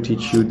hope to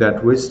teach you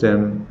that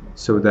wisdom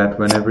so that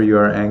whenever you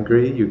are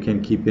angry, you can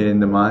keep it in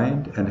the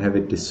mind and have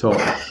it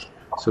dissolve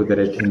so that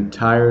it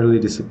entirely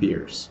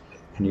disappears.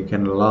 And you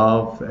can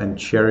love and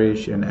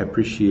cherish and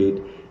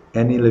appreciate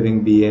any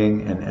living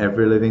being and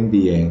every living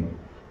being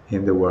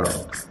in the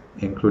world,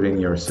 including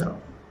yourself.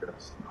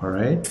 All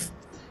right?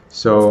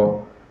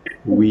 So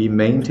we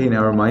maintain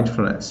our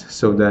mindfulness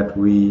so that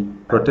we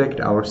protect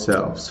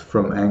ourselves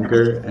from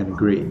anger and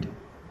greed.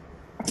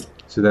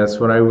 So that's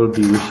what I will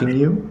be wishing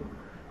you.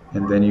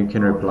 And then you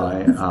can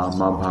reply,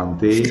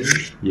 Mabhante,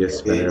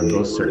 yes,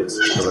 Venerable Sir.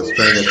 So let's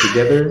try that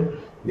together.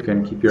 You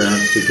can keep your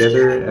hands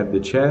together at the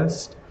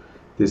chest.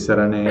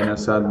 Tisaranena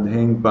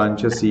sadhing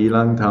pancha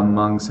silang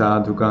dhammang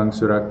sadhukang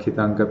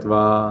surakhitang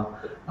katva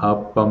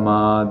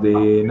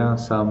appamadena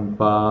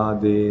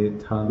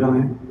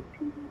sampadetham.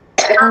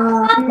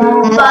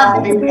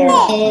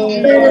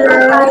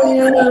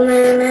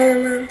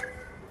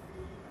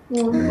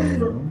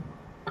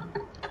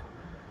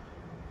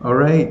 All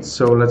right,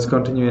 so let's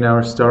continue in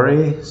our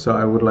story. So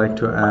I would like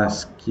to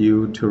ask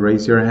you to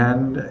raise your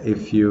hand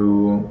if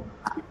you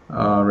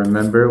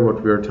remember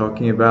what we were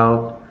talking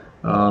about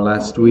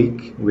last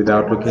week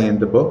without looking in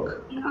the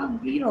book.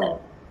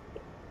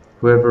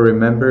 Whoever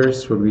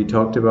remembers what we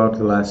talked about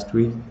last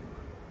week.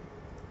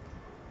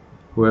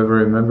 Whoever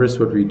remembers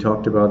what we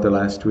talked about the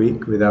last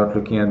week without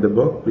looking at the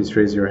book, please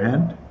raise your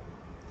hand.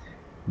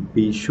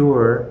 Be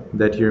sure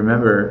that you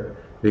remember,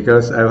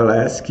 because I will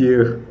ask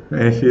you,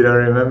 and if you don't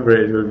remember,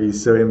 it will be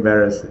so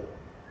embarrassing.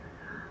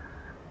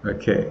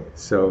 Okay,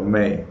 so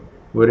May,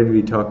 what did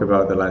we talk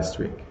about the last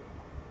week?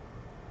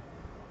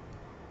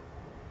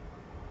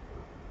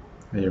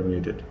 You're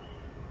muted.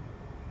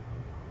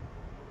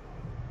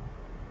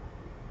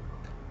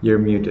 You're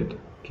muted.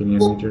 Can you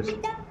unmute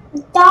yourself?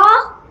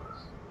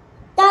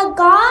 The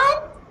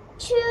God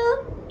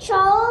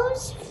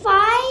chose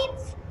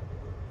 5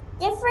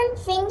 different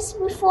things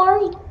before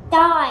he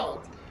died.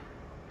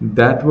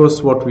 That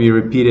was what we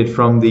repeated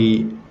from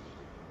the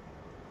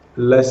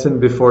lesson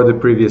before the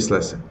previous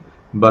lesson.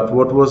 But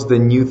what was the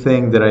new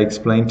thing that I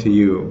explained to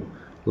you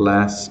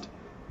last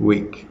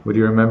week? Would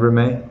you remember,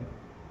 May?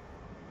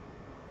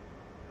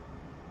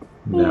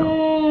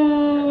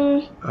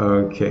 No.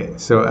 Okay,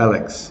 so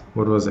Alex,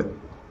 what was it?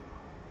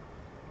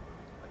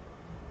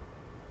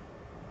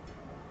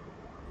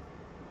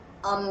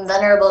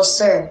 Venerable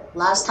Sir,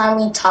 last time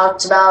we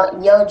talked about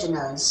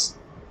yojanas,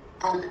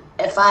 and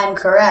if I'm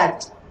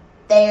correct,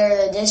 they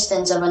are the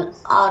distance of an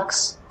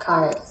ox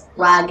cart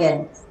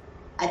wagon.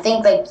 I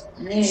think like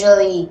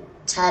usually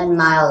 10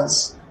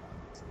 miles.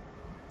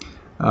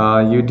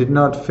 You did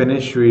not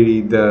finish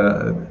really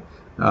the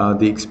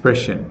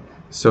expression.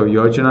 So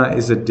yojana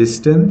is a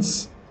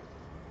distance.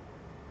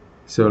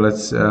 So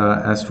let's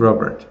ask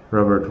Robert.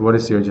 Robert, what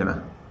is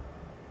yojana?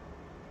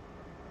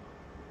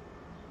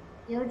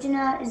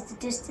 Yojana is the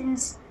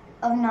distance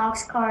of an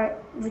ox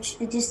cart, which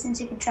the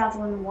distance it can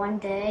travel in one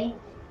day.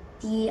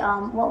 The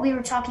what we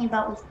were talking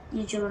about with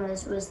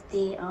yojanas was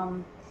the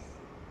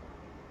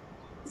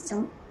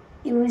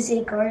it was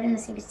a garden. I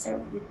think it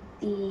started with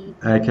the.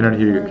 I cannot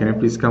hear you. Can you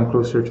please come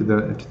closer to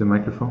the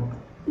microphone?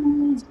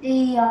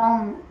 The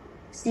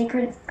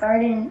sacred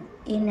garden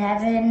in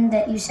heaven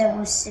that you said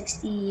was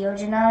 60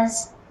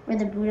 yojanas, where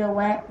the Buddha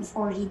went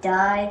before he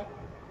died,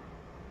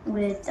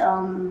 with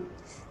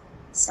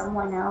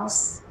someone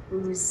else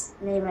whose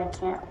name I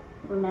can't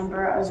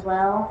remember as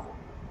well.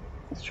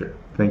 Sure.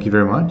 Thank you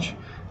very much.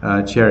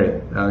 Cherry,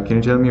 can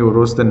you tell me what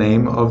was the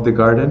name of the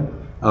garden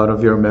out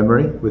of your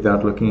memory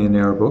without looking in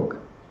your book?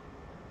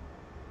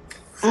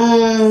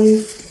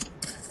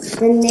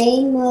 The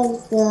name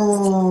of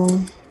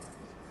the...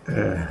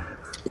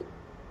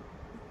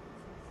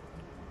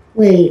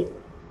 Wait.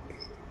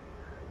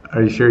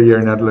 Are you sure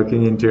you're not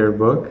looking into your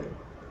book?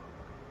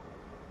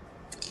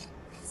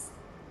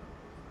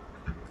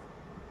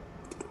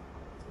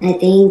 I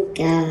think,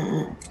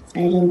 I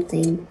don't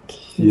think...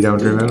 You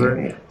don't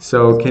remember?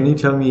 So can you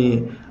tell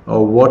me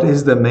what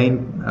is the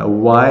main,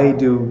 why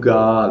do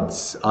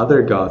gods,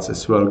 other gods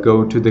as well,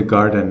 go to the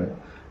garden,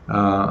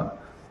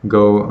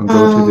 go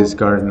to this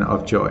garden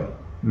of joy?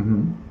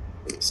 Mm-hmm.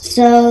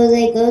 So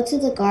they go to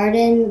the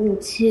garden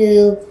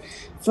to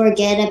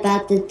forget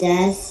about the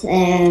death,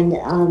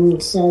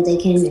 and so they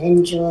can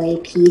enjoy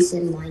peace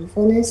and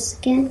mindfulness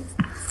again.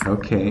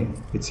 Okay.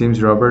 It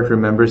seems Robert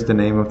remembers the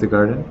name of the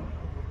garden.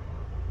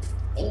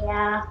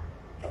 Yeah,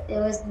 it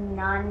was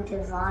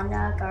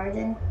Nandavana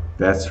Garden.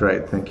 That's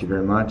right. Thank you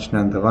very much,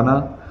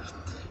 Nandavana.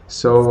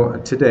 So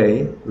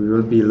today we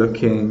will be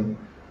looking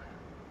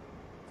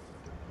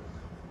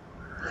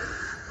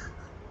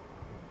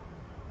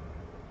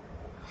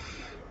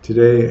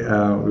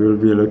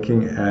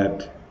at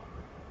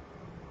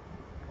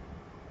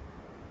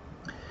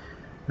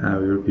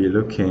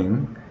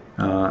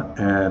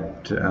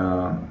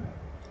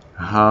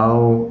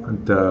how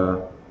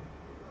the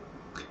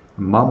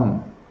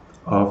mom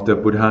of the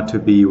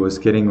Buddha-to-be was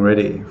getting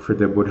ready for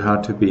the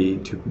Buddha-to-be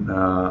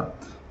to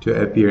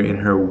appear in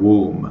her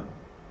womb.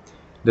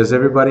 Does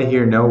everybody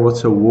here know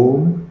what's a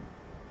womb?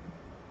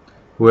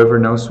 Whoever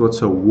knows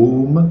what's a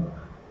womb,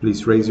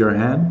 please raise your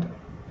hand.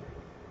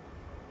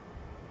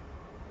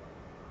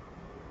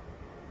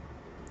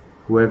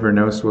 Whoever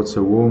knows what's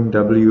a womb,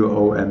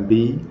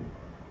 W-O-M-B,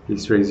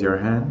 please raise your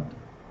hand.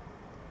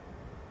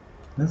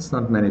 That's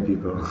not many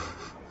people.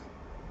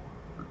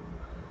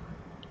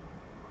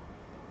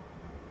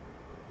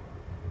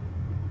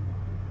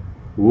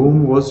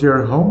 Womb was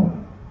your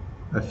home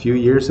a few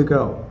years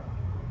ago.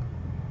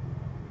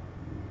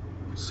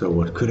 So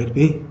what could it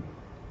be?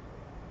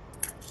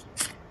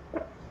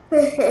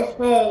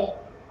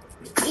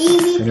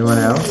 Anyone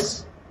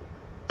else?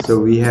 So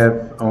we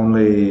have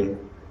only,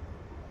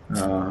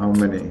 how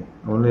many?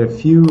 Only a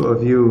few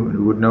of you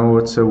would know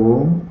what's a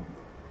womb.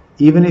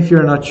 Even if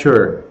you're not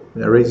sure,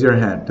 raise your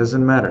hand.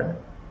 Doesn't matter.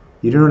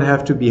 You don't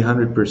have to be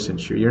 100%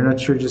 sure. You're not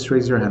sure, just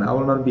raise your hand. I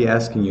will not be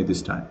asking you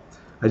this time.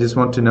 I just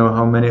want to know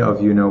how many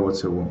of you know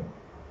what's a womb.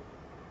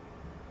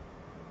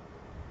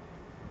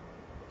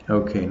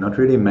 Okay, not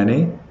really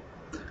many.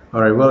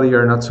 Alright, well,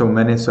 you're not so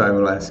many, so I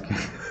will ask.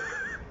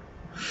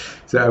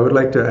 So I would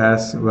like to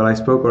ask, well, I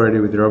spoke already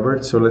with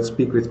Robert, so let's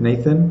speak with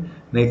Nathan.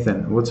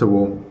 Nathan, what's a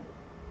womb?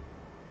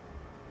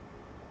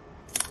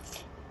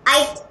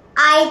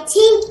 I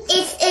think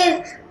it's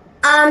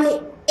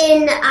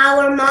in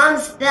our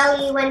mom's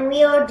belly when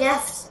we were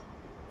just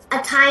a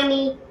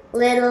tiny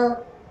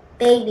little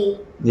baby.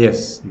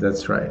 Yes,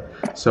 that's right.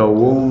 So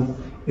womb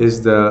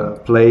is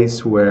the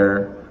place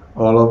where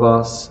all of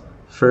us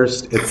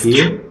first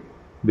appear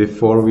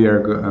before we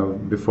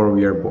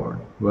are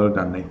born. Well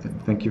done, Nathan.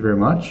 Thank you very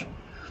much.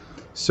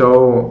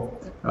 So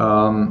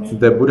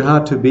the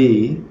Buddha to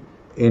be,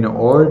 in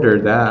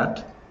order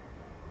that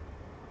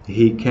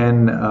he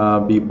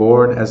can be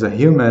born as a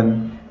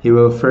human, he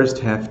will first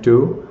have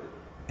to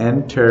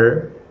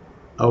enter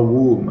a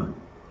womb.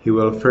 He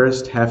will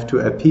first have to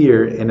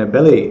appear in a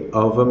belly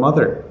of a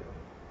mother.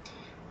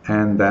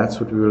 And that's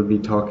what we will be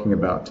talking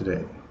about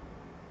today.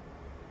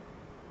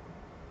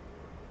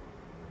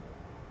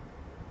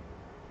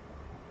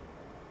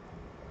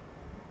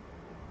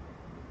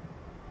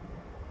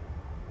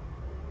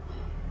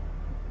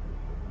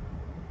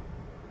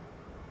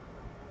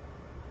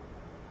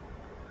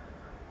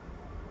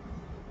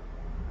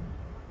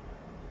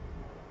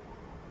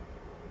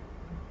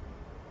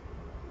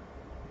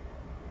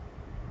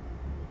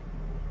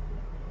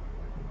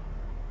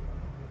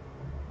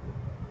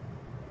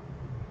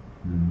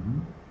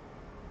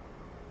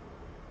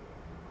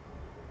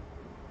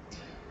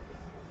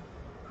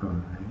 All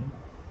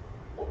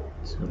right.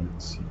 So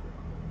let's see.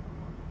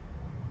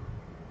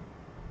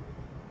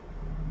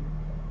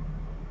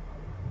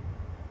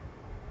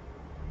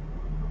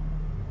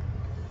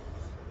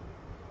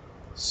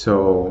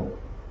 So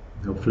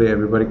hopefully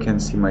everybody can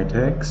see my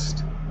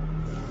text.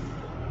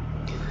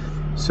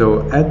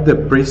 So at the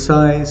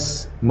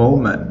precise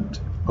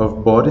moment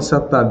of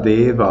Bodhisattva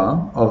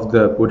Deva, of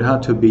the Buddha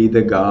to be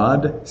the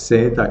god,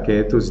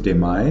 Setaketu's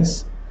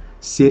demise,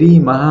 Siri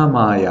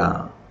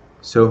Mahamaya.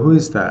 So who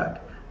is that?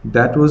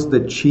 That was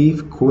the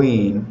chief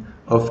queen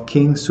of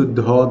King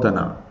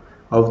Suddhodana,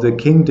 of the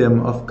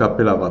kingdom of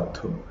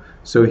Kapilavatu.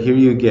 So here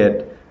you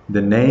get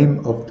the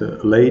name of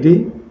the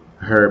lady,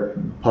 her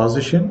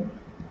position,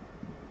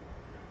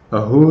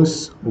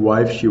 whose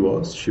wife she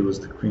was. She was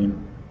the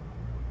queen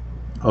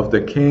of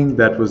the king.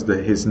 That was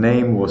his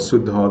name was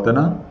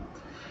Suddhodana.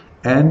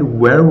 And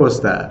where was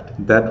that?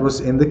 That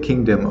was in the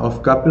kingdom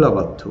of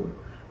Kapilavatu.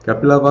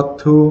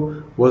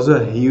 Kapilavatu was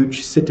a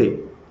huge city.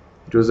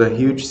 It was a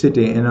huge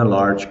city in a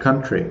large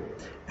country.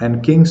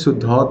 And King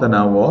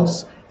Suddhodana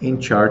was in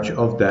charge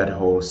of that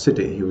whole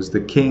city. He was the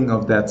king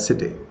of that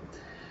city.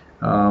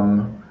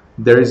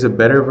 There is a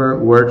better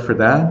word for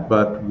that,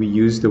 but we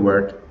use the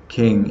word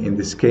king in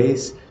this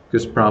case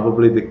because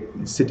probably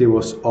the city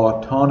was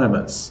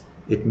autonomous.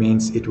 It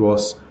means it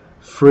was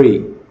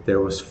free. There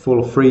was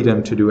full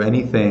freedom to do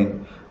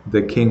anything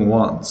the king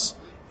wants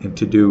and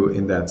to do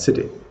in that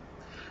city.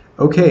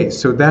 Okay,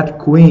 so that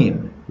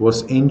queen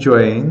was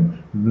enjoying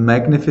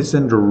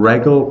magnificent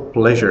regal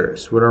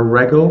pleasures. What are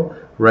regal?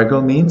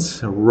 Regal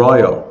means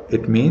royal.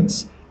 It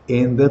means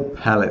in the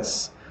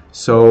palace.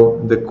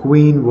 So the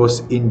queen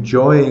was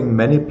enjoying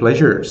many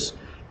pleasures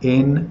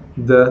in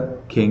the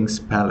king's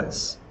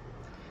palace.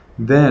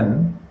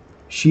 Then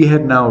she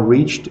had now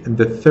reached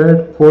the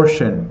third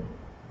portion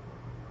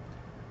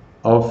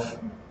of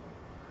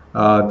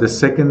the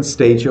second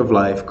stage of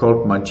life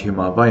called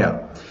Majjhima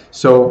Vaya.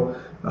 So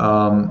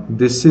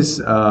this is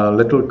a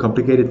little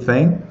complicated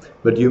thing,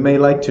 but you may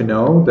like to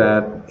know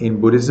that in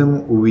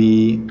Buddhism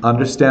we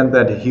understand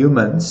that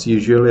humans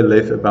usually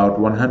live about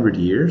 100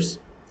 years,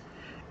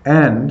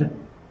 and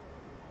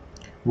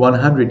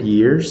 100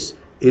 years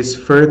is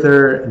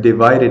further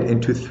divided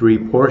into three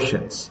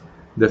portions.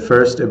 The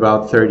first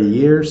about 30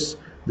 years,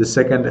 the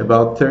second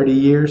about 30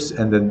 years,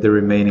 and then the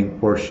remaining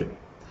portion.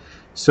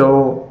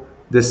 So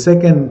the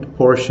second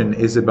portion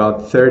is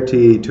about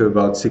 30 to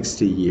about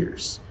 60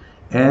 years.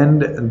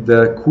 And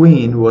the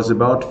queen was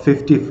about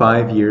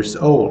 55 years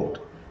old.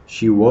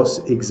 She was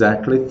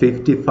exactly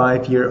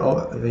 55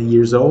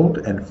 years old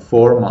and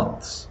 4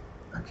 months.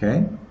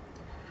 Okay?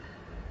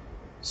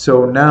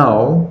 So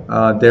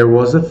now there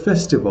was a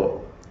festival.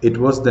 It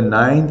was the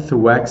 9th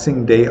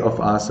waxing day of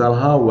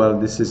Asalha. Well,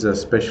 this is a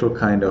special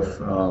kind of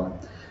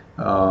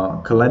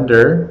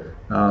calendar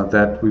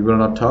that we will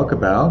not talk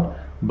about.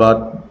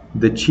 But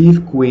the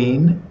chief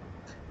queen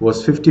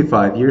was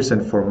 55 years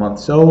and 4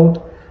 months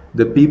old.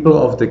 The people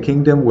of the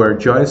kingdom were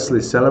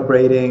joyously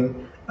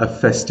celebrating a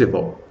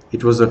festival.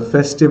 It was a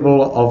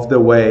festival of the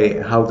way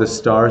how the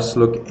stars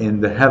look in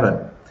the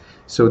heaven.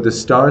 So the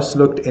stars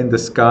looked in the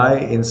sky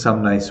in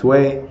some nice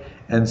way,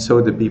 and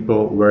so the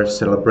people were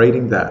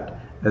celebrating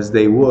that as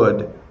they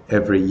would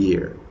every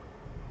year.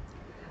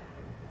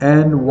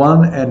 And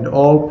one and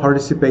all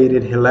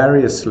participated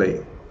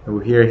hilariously.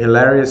 Here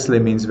hilariously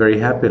means very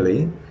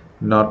happily,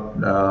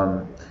 not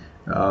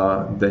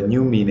the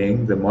new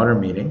meaning, the modern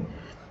meaning,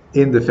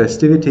 in the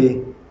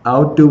festivity,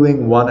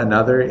 outdoing one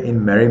another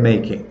in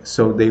merrymaking.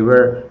 So they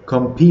were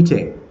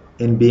competing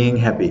in being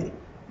happy,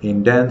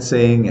 in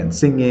dancing and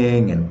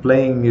singing and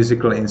playing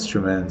musical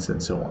instruments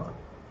and so on.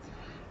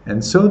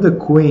 And so the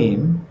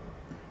queen,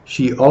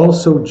 she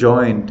also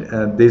joined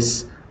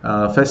this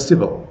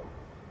festival.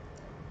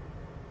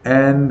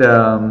 And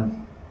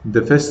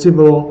the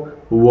festival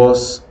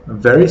was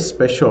very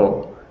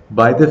special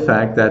by the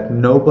fact that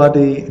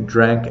nobody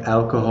drank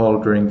alcohol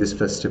during this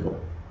festival.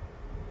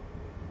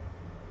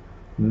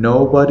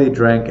 nobody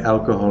drank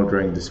alcohol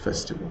during this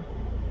festival.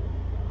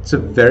 It's a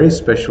very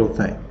special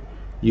thing.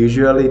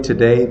 Usually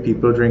today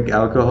people drink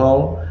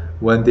alcohol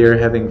when they're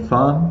having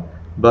fun,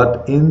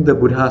 but in the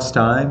Buddha's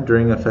time,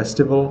 during a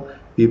festival,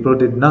 people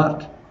did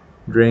not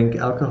drink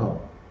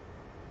alcohol.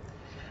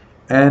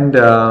 And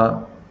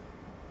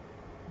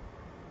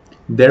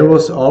there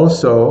was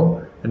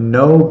also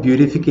no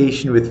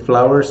beautification with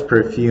flowers,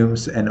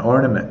 perfumes, and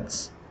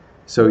ornaments.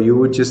 So you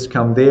would just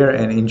come there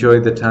and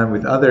enjoy the time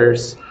with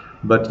others,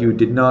 but you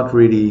did not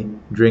really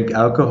drink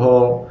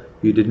alcohol,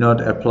 you did not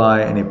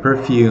apply any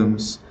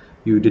perfumes,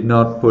 you did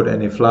not put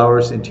any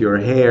flowers into your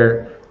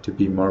hair to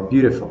be more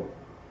beautiful.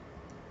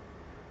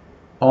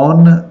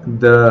 On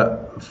the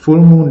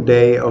full moon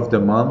day of the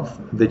month,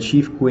 the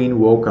chief queen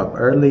woke up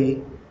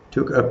early,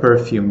 took a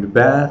perfumed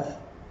bath,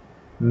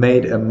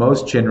 made a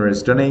most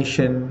generous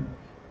donation.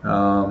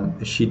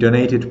 She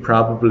donated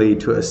probably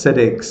to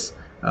ascetics,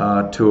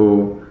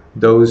 to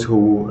those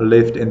who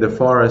lived in the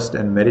forest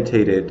and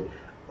meditated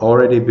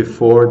already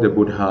before the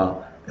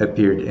Buddha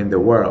appeared in the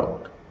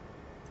world.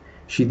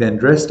 She then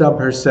dressed up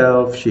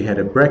herself. She had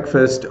a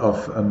breakfast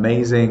of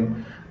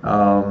amazing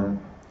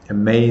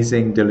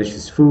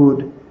delicious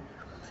food,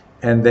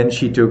 and then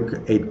she took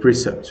 8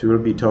 precepts. We will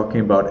be talking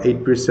about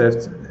 8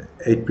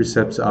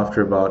 precepts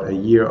after about a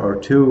year or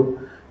two.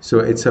 So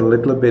it's a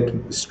little bit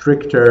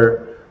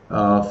stricter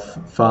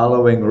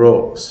following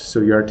rules. So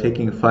you are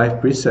taking 5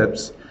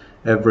 precepts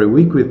every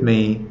week with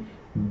me,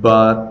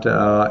 but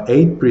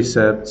 8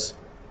 precepts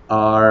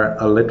are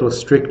a little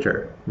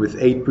stricter. With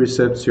 8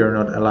 precepts, you're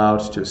not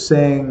allowed to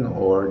sing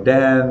or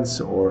dance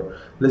or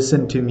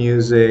listen to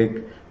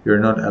music. You're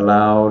not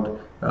allowed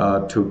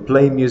to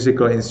play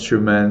musical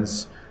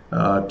instruments,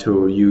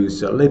 to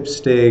use a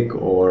lipstick,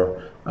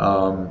 or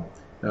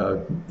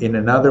in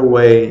another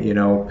way,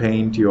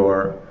 paint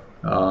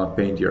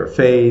your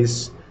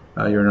face.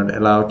 You're not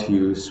allowed to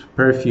use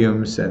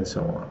perfumes and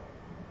so on.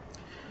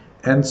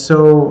 And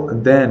so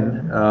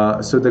then,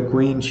 so the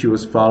queen, she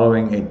was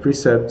following 8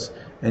 precepts,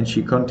 and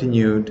she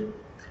continued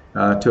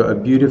to a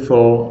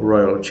beautiful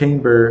royal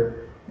chamber,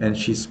 and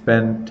she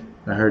spent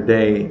her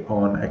day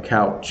on a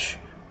couch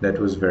that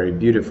was very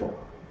beautiful.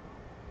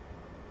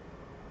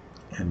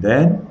 And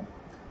then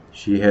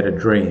she had a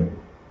dream.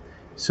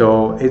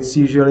 So it's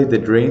usually the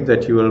dream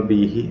that you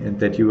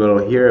will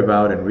hear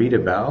about and read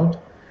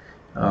about.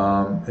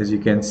 As you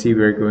can see,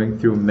 we're going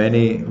through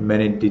many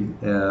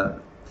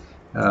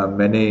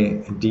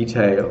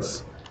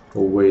details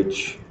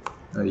which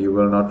you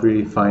will not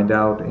really find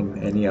out in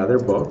any other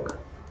book.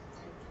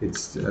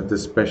 It's the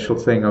special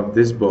thing of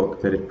this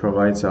book that it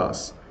provides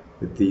us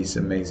with these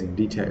amazing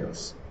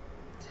details.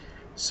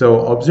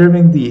 So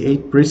observing the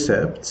 8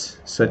 precepts,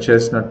 such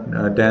as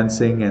not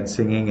dancing and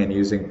singing and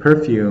using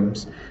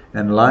perfumes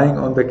and lying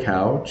on the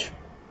couch,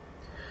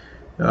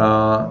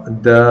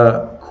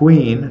 the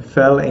queen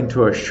fell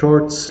into a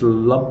short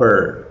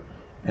slumber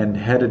and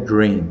had a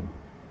dream.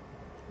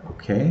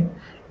 Okay,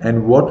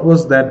 and what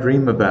was that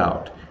dream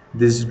about?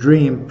 This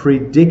dream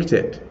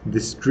predicted,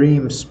 this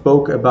dream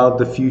spoke about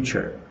the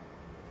future.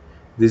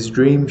 This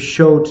dream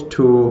showed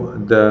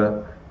to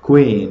the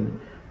queen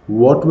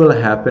what will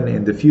happen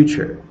in the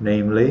future,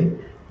 namely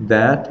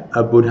that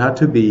a Buddha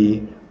to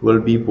be will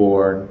be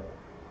born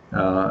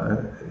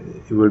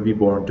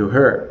to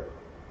her.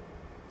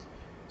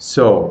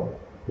 So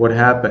what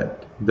happened?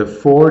 The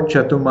 4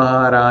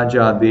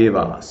 Chatumaharaja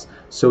Devas.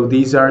 So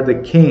these are the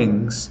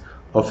kings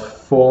of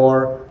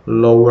 4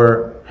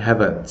 lower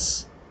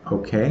heavens.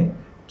 Okay,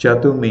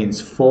 Chatu means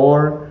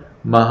 4,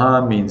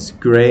 Maha means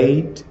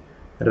great,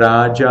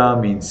 Raja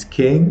means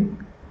king,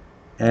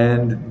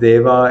 and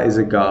Deva is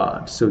a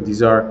god. So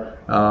these are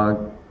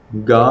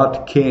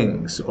god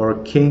kings or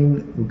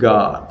king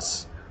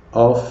gods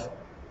of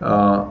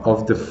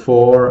the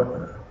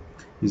 4.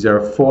 These are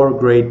 4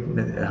 great.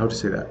 How to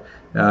say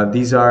that?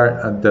 These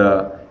are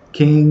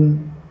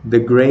the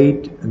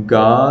great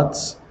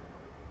gods,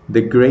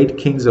 the great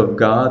kings of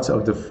gods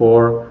of the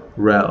 4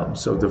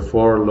 realms, of the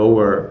 4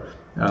 lower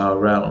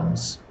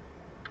realms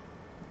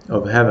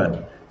of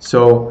heaven.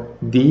 So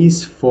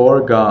these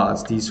 4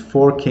 gods, these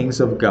 4 kings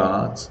of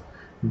gods,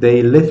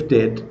 they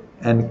lifted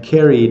and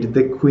carried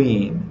the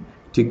queen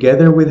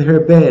together with her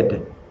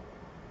bed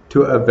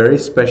to a very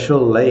special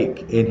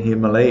lake in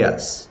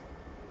Himalayas.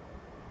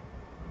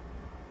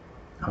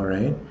 All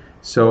right,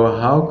 so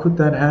how could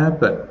that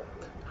happen?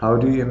 How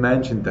do you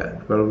imagine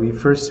that? Well, we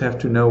first have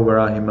to know where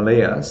are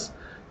Himalayas.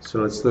 So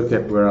let's look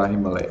at where are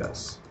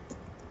Himalayas.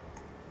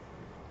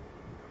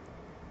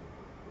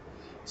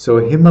 So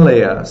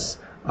Himalayas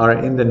are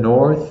in the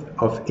north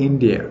of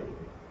India.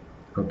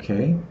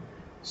 Okay,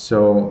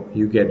 so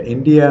you get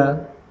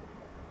India.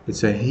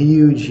 It's a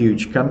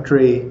huge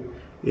country.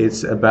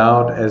 It's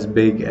about as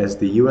big as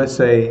the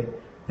USA,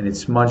 and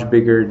it's much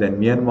bigger than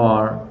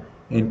Myanmar,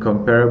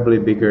 incomparably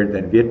bigger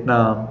than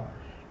Vietnam.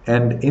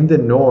 And in the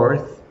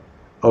north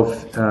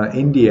of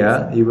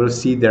India, you will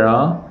see there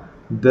are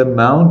the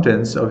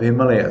mountains of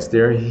Himalayas.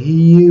 They're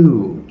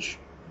huge.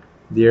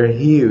 They're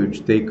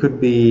huge. They could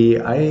be,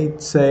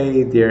 I'd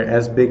say they're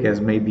as big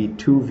as maybe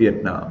 2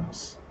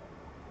 Vietnams.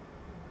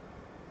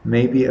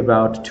 Maybe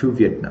about 2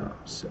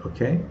 Vietnams,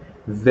 okay?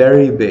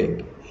 Very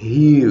big,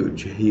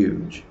 huge,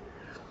 huge.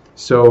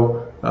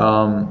 So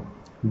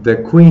the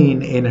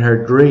queen in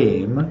her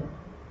dream,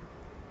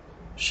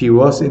 she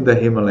was in the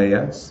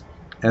Himalayas,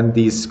 and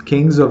these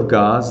kings of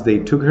gods, they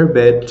took her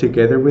bed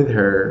together with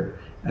her,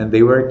 and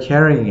they were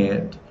carrying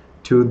it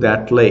to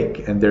that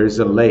lake. And there is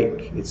a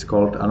lake, it's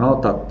called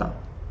Anotatta.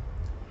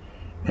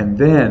 And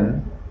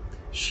then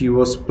she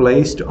was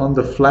placed on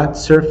the flat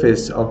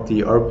surface of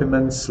the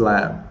orpiment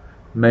slab,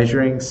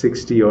 measuring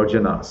 60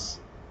 yojanas.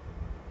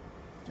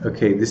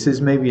 Okay, this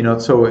is maybe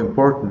not so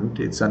important,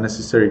 it's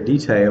unnecessary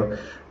detail.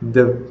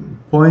 The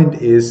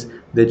point is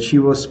that she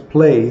was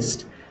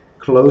placed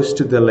close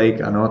to the lake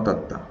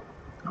Anotatta,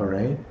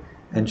 alright?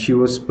 And she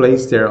was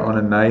placed there on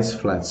a nice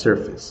flat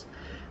surface.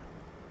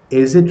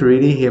 Is it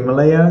really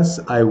Himalayas?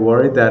 I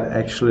worry that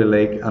actually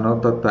Lake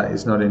Anotatta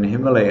is not in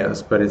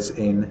Himalayas, but it's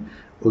in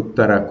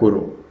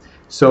Uttarakuru.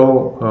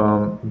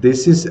 So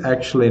this is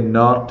actually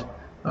not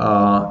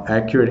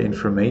accurate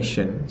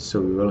information,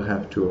 so we will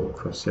have to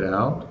cross it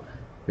out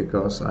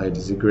because I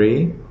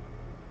disagree.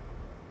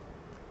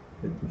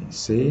 Let me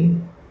see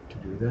to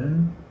do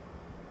that.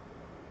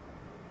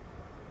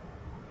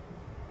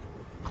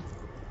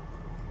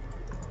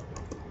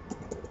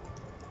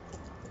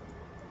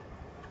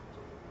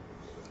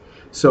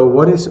 So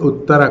what is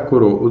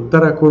Uttarakuru?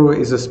 Uttarakuru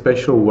is a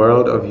special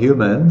world of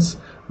humans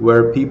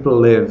where people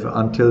live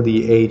until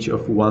the age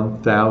of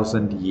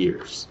 1,000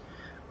 years.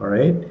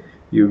 Alright?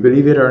 You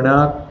believe it or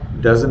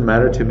not, doesn't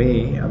matter to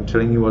me. I'm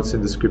telling you what's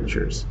in the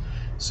scriptures.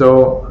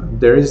 So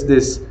there is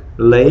this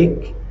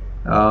lake,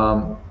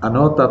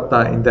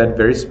 Anotatta, in that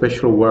very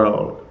special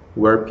world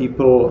where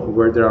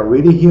there are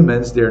really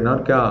humans. They're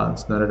not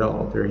gods, not at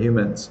all. They're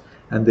humans,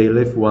 and they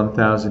live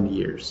 1,000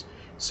 years.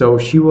 So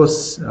she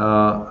was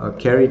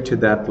carried to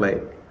that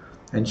lake,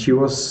 and she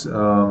was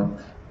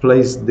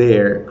placed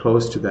there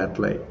close to that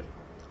lake,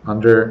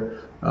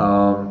 under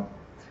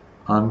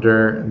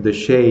the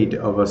shade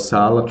of a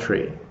sala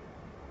tree,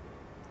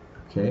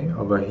 okay,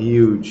 of a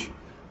huge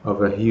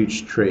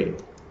tree.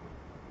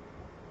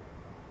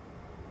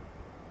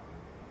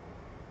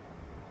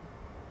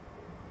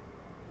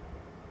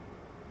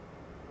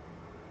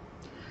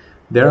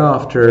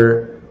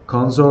 Thereafter,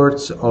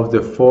 consorts of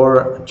the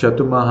 4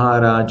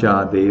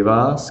 Chatumaharaja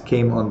Devas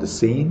came on the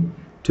scene,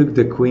 took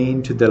the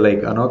queen to the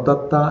lake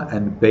Anotatta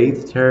and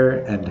bathed her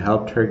and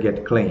helped her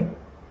get clean.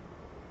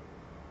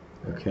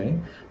 Okay,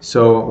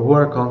 so who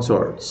are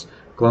consorts?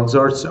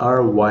 Consorts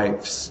are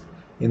wives.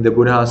 In the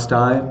Buddha's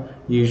time,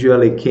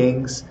 usually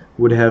kings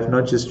would have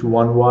not just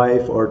 1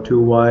 wife or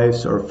 2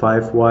 wives or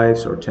 5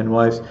 wives or 10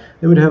 wives,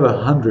 they would have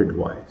 100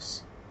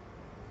 wives.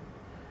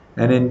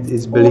 And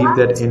it's believed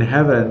that in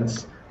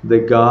heavens, the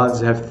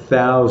gods have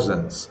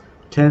thousands,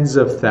 tens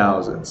of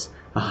thousands,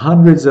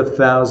 hundreds of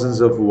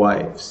thousands of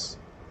wives.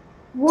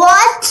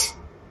 What?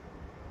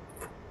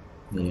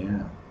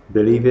 Yeah,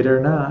 believe it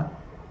or not.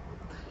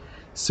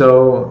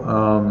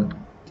 So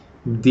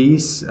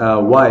these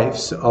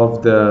wives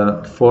of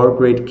the 4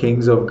 great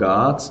kings of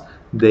gods,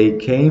 they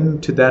came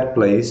to that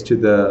place, to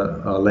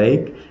the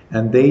lake,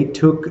 and they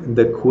took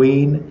the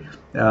queen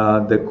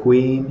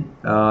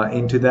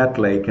into that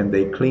lake and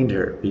they cleaned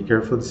her. Be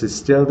careful, this is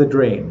still the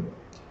dream.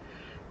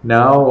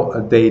 Now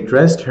they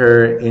dressed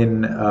her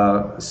in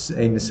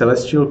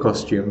celestial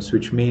costumes,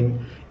 which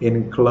mean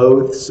in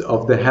clothes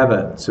of the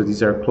heaven. So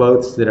these are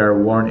clothes that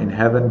are worn in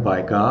heaven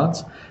by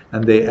gods,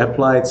 and they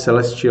applied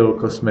celestial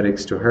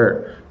cosmetics to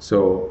her.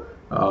 So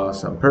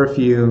some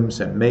perfumes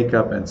and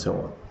makeup and so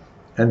on.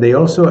 And they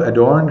also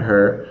adorned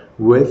her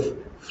with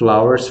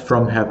flowers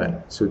from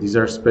heaven. So these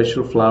are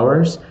special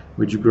flowers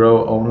which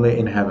grow only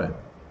in heaven.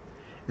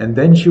 And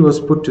then she was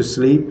put to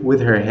sleep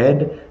with her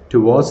head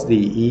towards the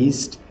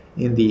east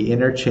in the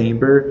inner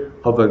chamber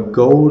of a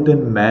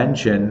golden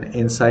mansion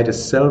inside a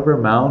silver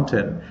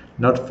mountain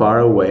not far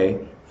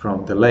away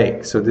from the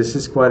lake. So this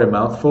is quite a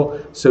mouthful.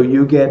 So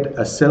you get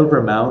a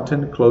silver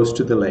mountain close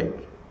to the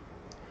lake.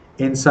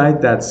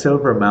 Inside that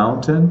silver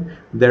mountain,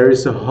 there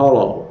is a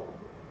hollow.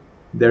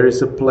 There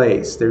is a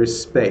place, there is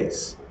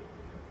space.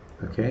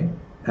 Okay?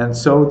 And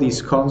so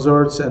these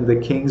consorts and the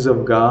kings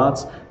of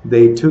gods,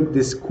 they took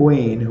this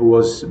queen who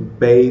was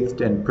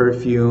bathed and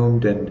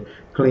perfumed and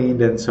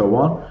cleaned and so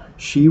on.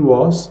 She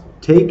was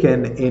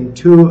taken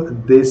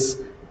into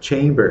this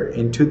chamber,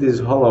 into this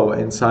hollow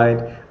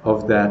inside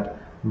of that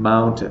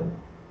mountain.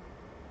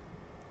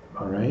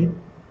 All right?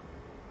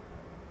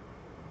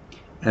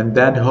 And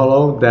that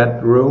hollow,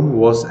 that room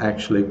was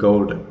actually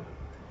golden.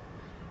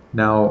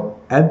 Now,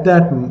 at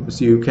that,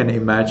 so you can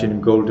imagine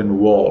golden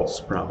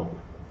walls probably.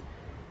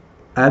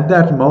 At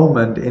that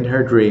moment in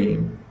her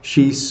dream,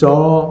 she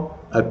saw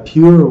a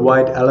pure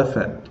white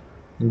elephant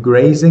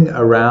grazing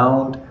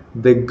around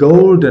the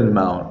golden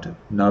mountain,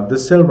 not the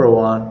silver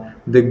one,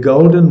 the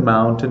golden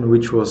mountain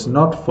which was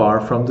not far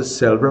from the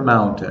silver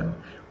mountain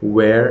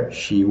where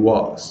she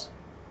was.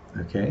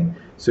 Okay,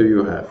 so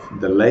you have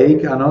the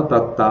lake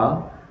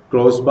Anotatta,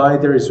 Close by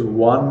there is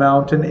one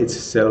mountain, it's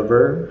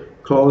silver.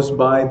 Close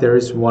by there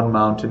is one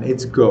mountain,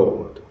 it's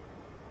gold.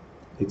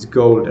 It's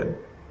golden,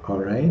 all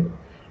right?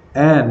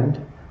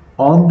 And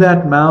on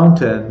that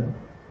mountain,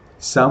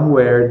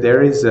 somewhere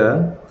there is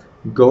a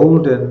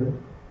golden,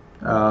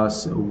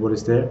 what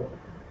is there?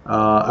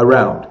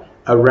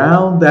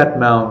 Around that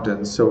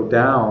mountain, so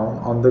down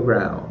on the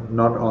ground,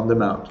 not on the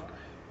mountain.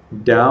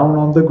 Down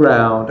on the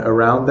ground,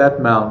 around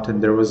that mountain,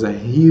 there was a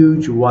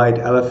huge white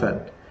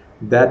elephant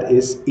that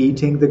is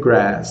eating the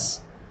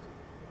grass,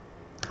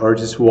 or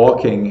just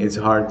walking. It's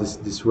hard,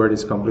 this word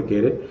is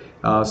complicated.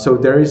 So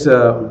there is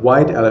a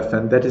white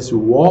elephant that is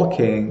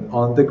walking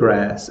on the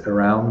grass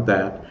around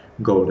that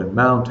golden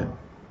mountain.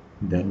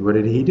 Then what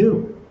did he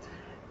do?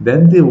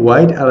 Then the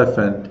white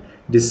elephant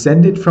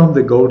descended from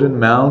the golden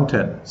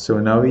mountain. So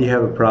now we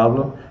have a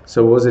problem.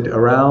 So was it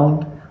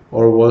around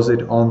or was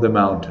it on the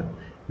mountain?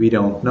 We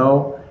don't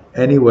know.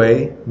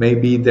 Anyway,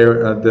 maybe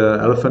the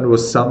elephant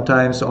was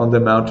sometimes on the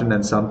mountain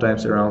and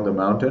sometimes around the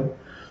mountain.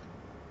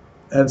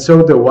 And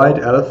so the white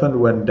elephant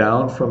went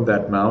down from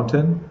that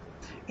mountain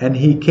and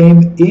he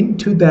came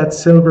into that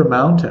silver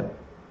mountain,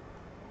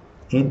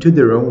 into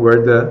the room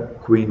where the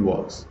queen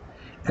was.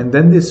 And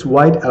then this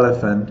white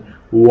elephant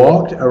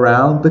walked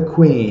around the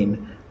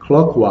queen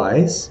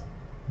clockwise.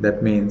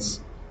 That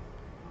means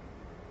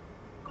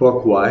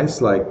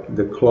clockwise, like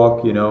the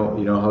clock, you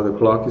know how the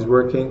clock is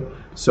working.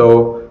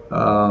 So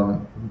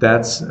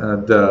that's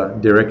the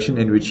direction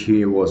in which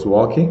he was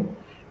walking.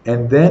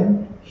 And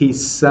then he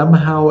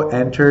somehow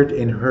entered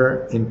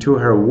into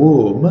her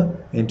womb,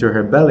 into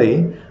her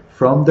belly,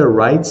 from the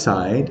right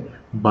side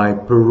by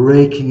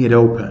breaking it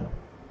open.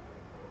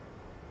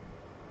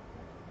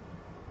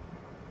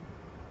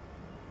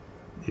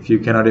 If you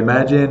cannot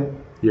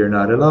imagine, you're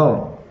not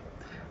alone.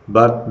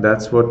 But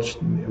that's what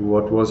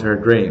was her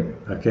dream.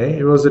 Okay,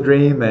 it was a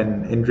dream,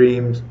 and in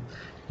dreams,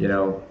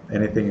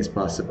 anything is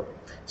possible.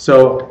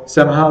 So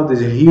somehow this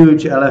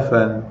huge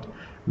elephant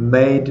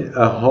made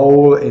a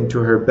hole into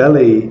her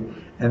belly,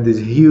 and this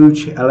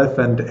huge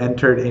elephant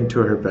entered into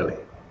her belly.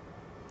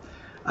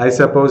 I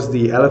suppose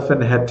the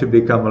elephant had to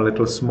become a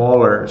little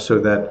smaller so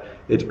that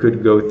it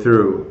could go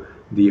through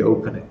the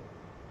opening.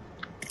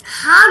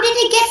 How did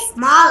it get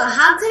small?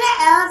 How could an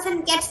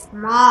elephant get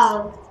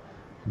small?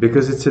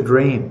 Because it's a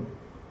dream.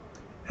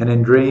 And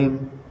in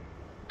dream,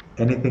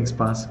 anything's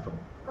possible.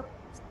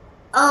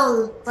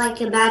 Oh,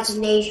 like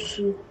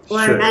imagination or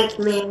Sure. a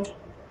nightmare.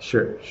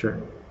 Sure.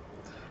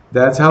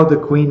 That's how the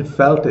queen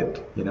felt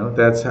it.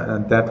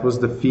 That was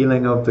the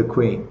feeling of the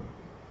queen.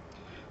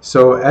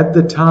 So at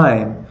the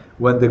time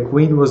when the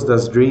queen was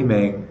thus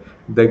dreaming,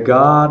 the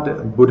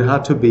god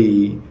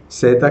Buddha-to-be,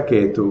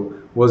 Setaketu,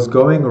 was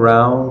going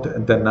around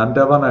the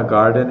Nandavana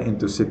garden in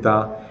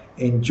Tusita,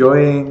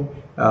 enjoying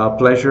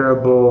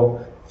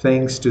pleasurable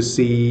things to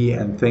see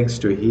and things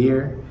to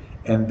hear.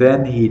 And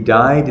then he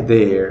died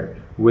there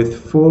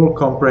with full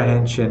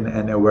comprehension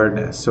and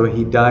awareness. So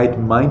he died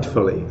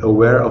mindfully,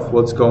 aware of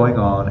what's going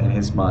on in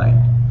his mind.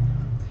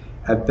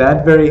 At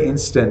that very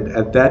instant,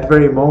 at that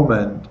very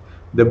moment,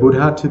 the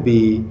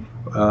Buddha-to-be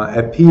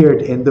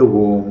appeared in the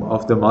womb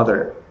of the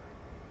mother.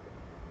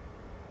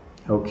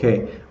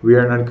 Okay, we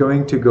are not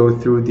going to go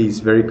through these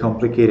very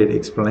complicated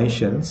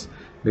explanations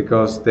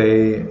because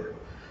they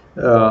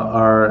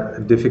are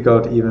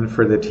difficult even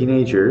for the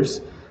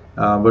teenagers,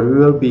 but we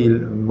will be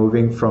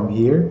moving from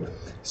here.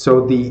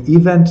 So the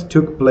event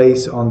took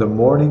place on the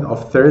morning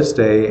of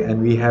Thursday,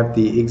 and we have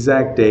the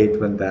exact date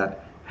when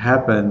that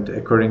happened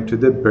according to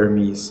the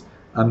Burmese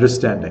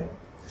understanding.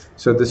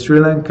 So the Sri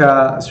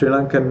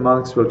Lankan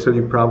monks will tell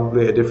you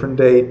probably a different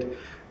date.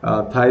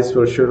 Thais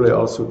will surely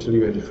also tell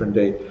you a different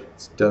date.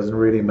 It doesn't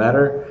really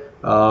matter.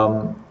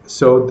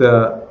 So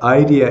the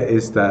idea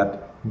is that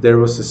there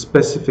was a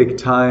specific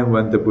time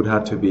when the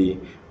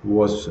Buddha-to-be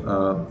was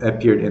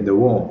appeared in the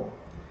womb.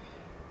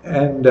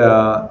 And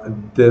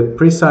the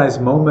precise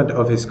moment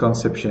of his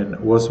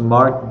conception was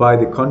marked by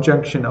the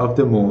conjunction of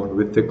the moon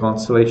with the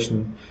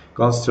constellation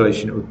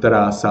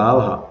Uttara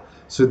Salha.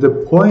 So the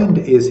point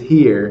is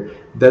here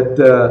that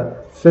the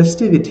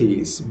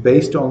festivities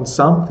based on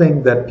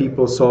something that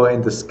people saw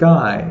in the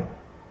sky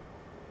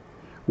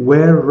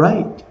were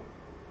right.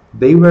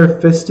 They were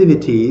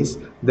festivities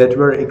that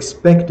were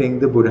expecting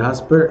the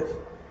Buddha's birth.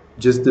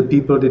 Just the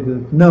people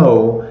didn't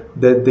know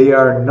that they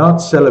are not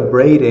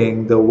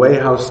celebrating the way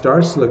how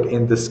stars look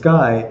in the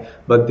sky,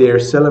 but they are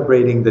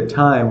celebrating the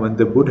time when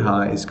the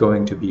Buddha is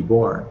going to be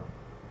born.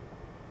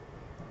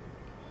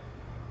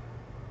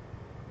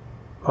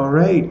 All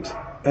right,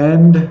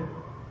 and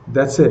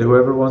that's it.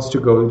 Whoever wants to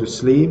go to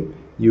sleep,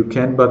 you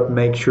can, but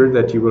make sure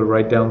that you will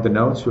write down the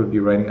notes. We'll be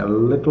writing a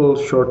little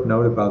short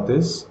note about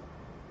this.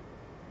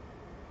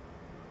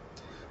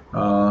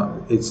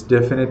 It's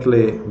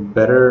definitely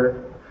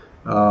better.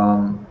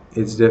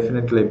 It's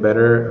definitely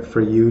better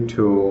for you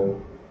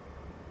to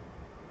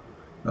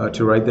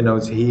write the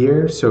notes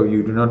here, so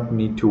you do not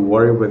need to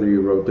worry whether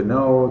you wrote the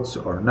notes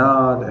or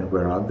not, and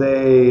where are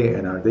they,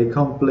 and are they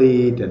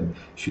complete, and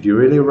should you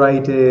really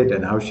write it,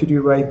 and how should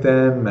you write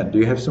them, and do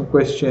you have some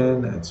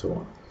question, and so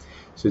on.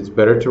 So it's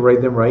better to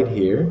write them right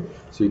here.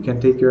 So you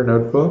can take your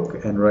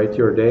notebook and write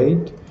your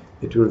date.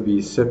 It will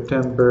be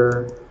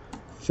September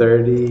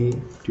 30,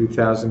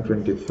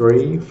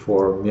 2023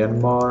 for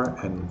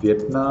Myanmar and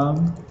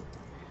Vietnam.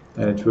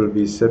 And it will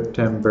be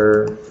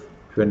September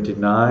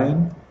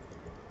 29,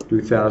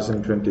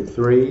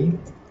 2023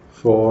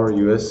 for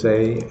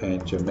USA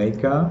and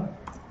Jamaica.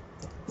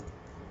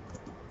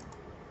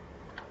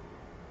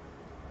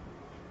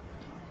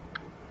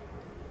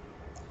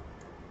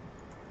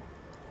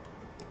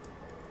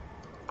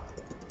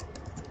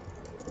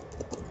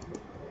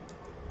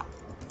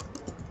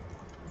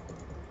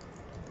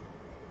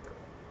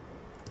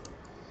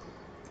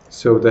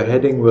 So the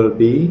heading will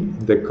be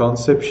the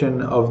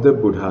conception of the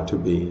Buddha to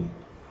be.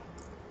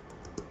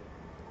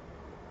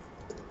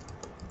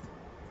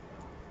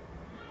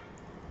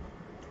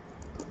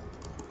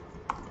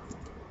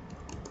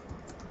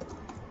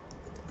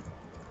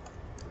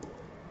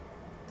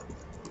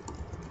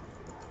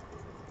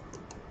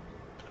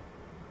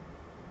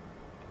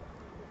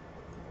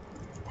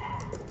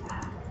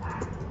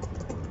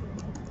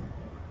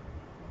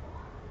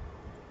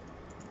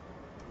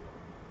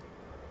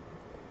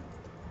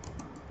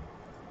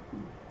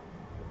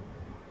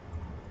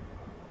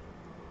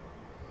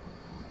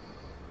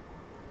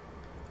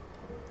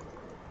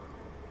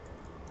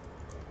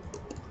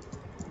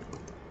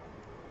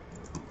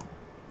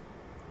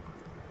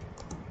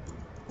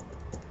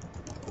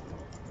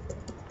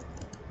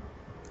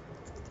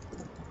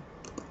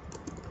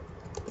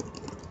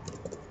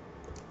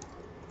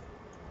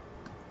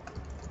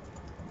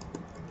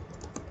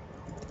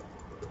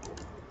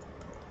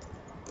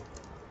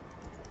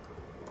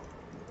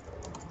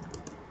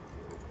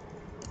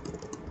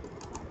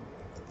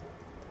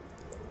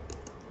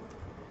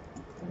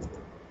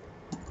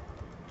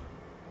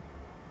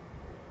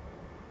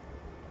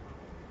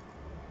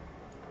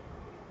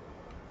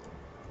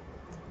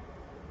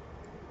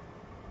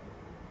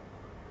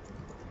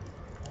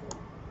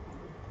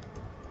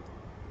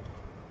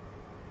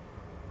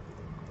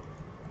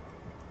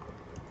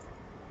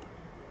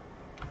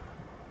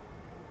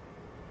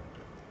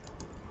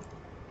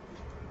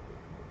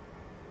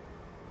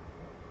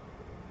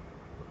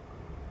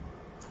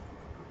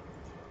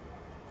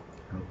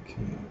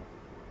 Okay.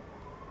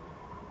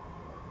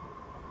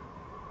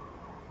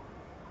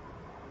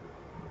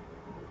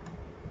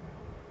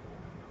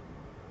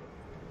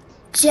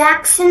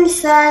 Jackson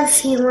says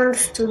he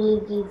wants to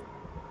leave.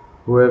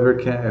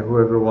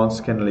 Whoever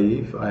wants can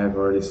leave. I have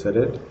already said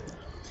it.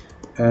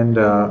 And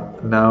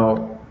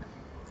now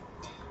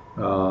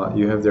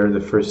you have there the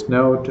first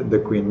note. The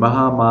Queen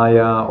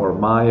Mahamaya or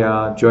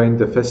Maya joined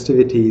the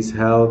festivities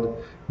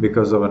held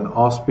because of an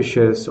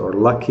auspicious or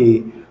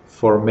lucky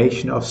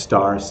formation of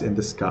stars in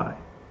the sky.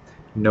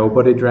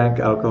 Nobody drank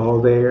alcohol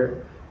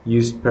there,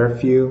 used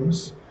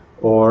perfumes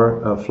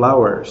or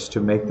flowers to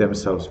make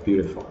themselves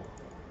beautiful.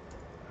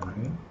 All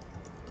right.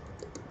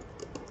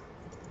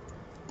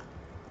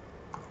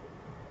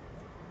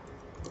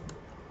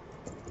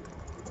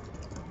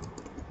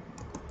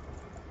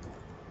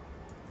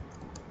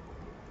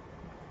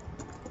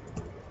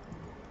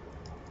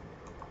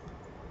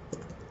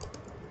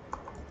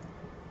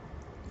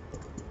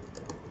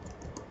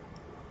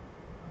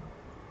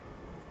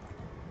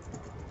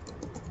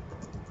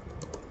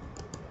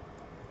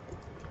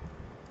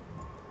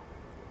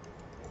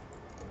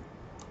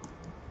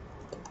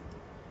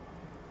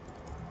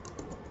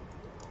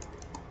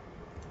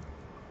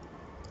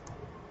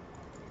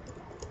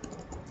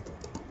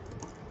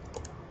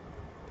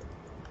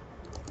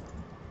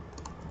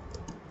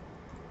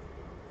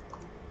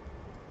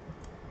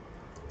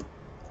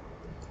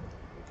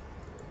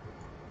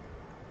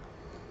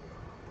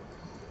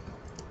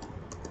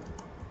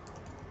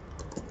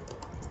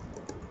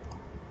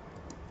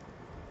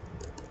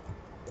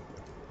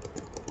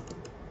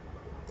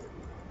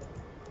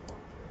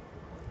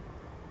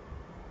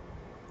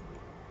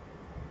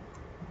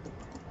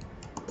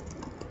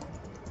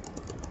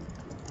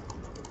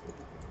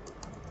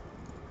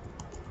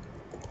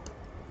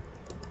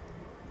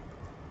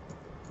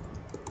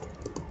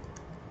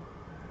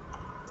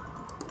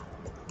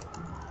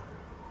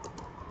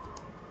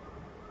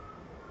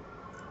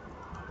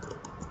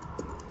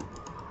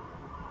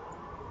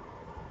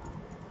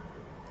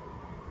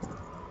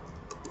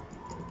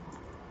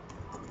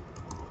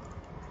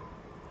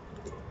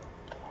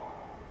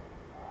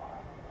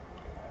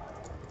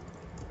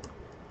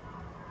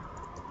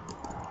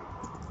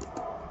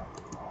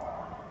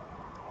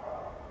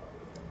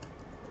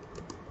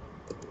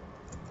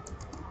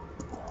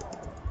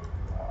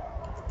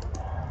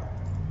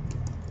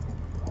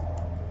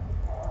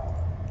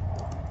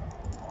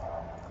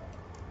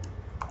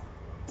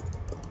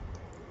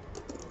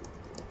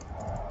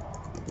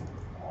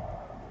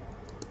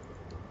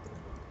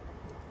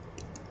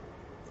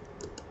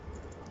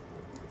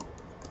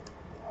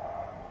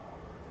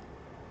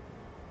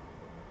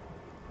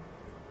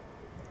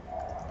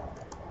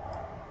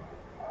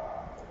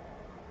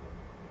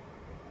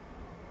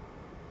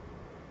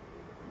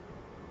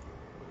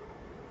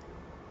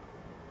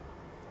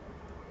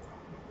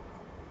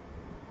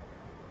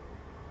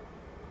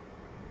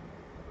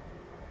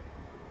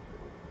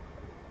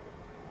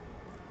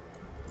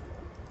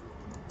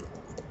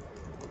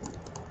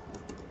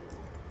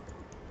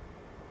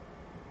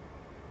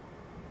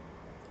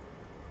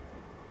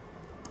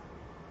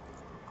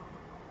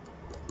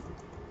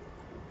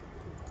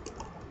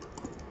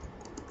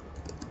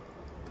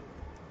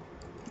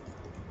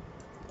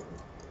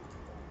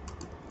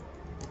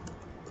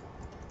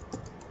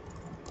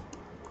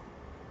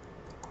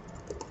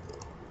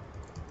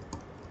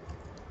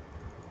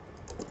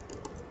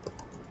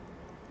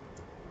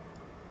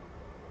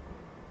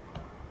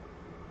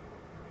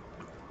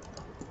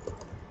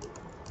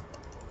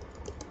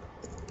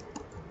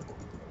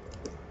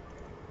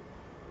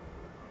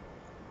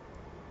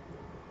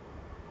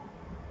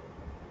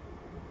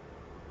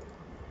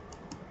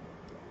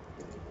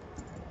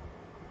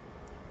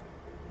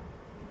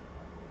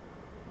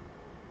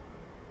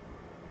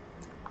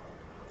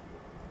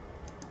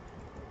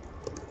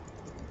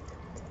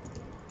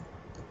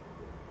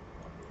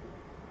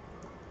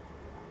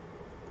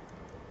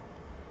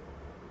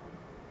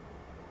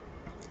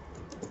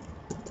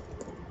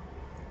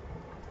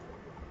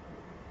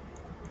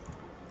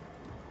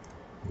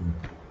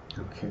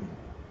 Okay.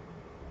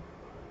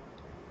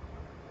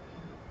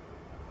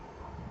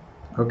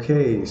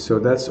 Okay, so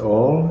that's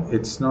all.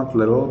 It's not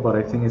little, but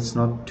I think it's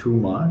not too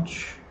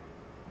much.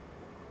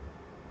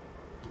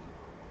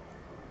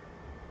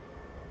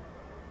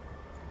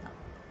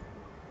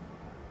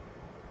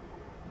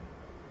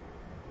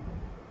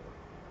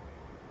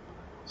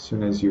 As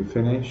soon as you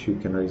finish, you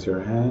can raise your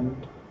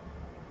hand.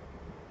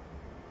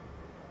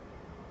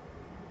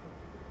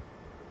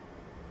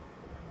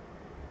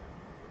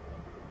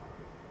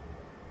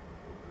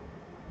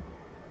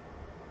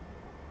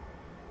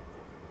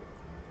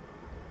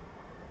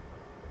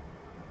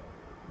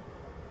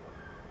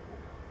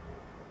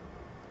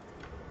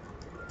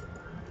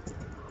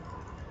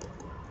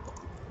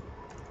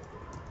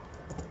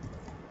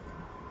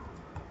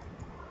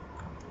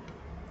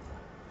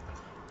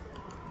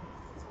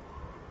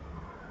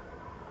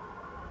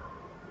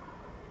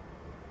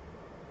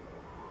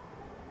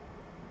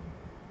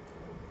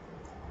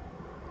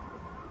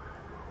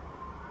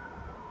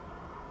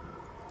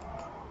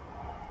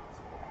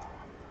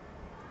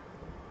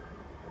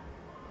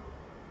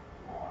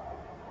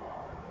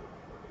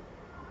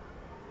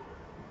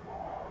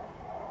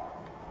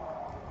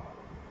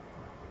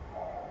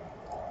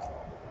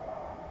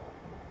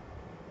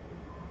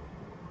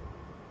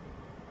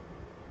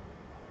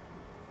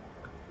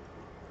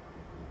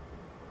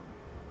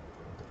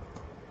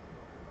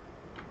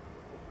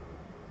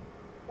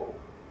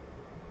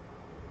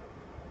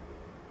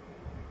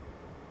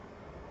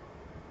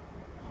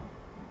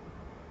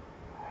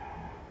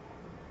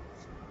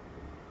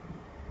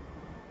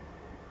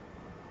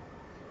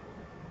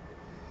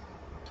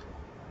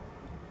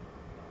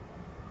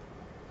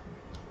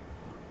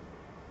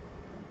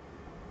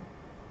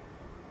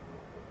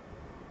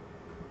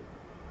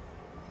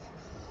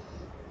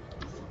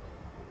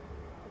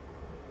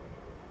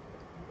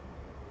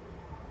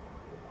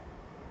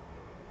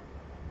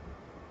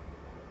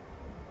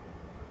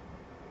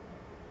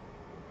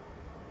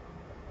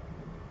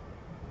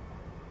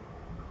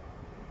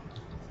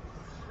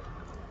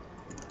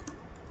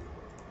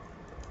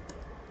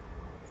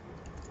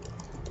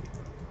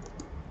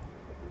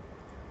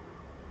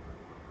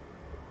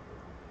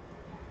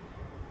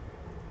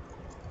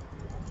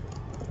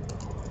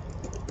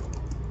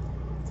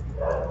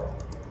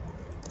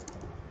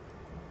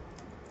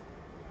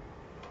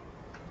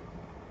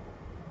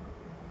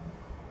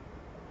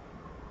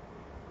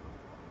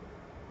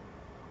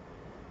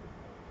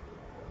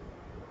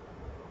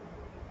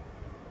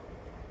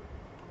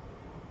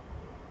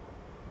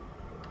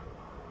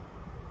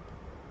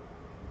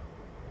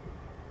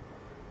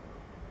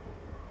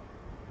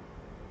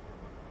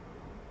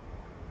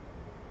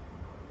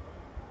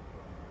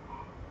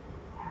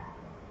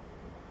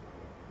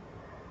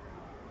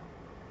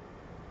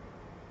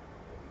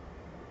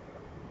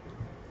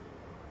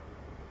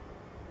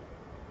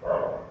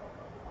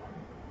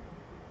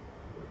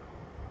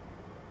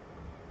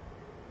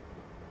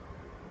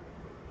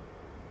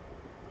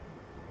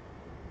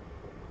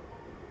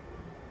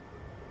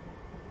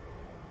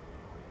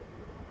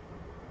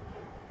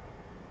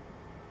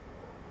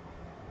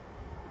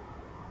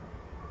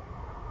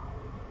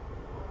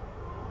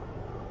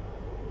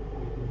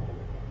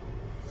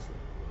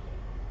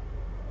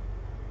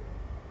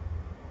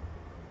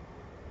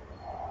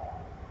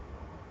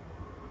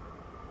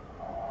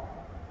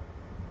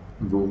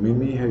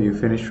 Mimi, have you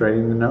finished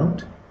writing the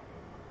note?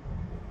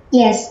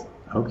 Yes.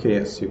 Okay,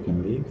 yes, you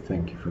can leave.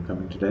 Thank you for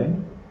coming today.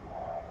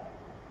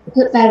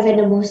 Goodbye,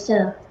 Venerable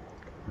Sir.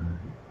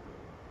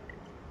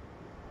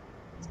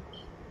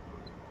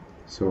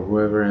 So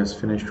whoever has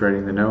finished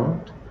writing the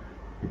note,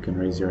 you can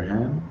raise your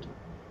hand.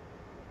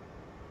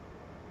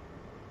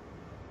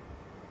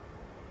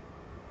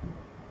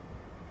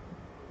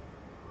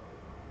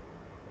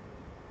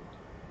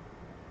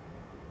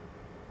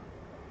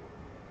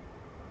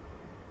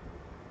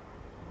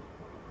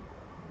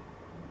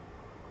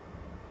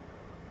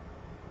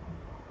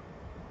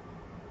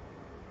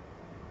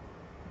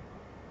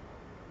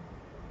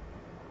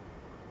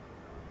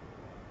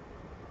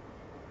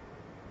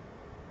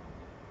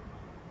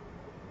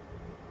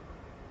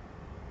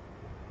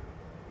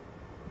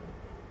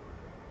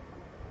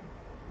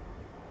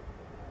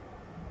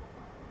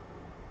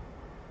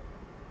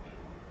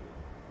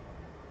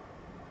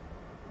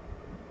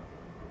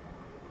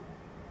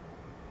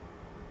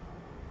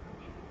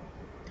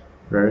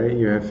 Ray,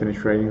 you have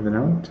finished writing the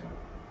note?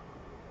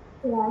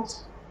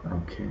 Yes.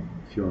 Okay,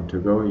 if you want to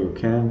go, you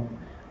can.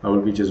 I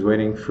will be just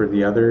waiting for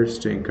the others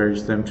to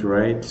encourage them to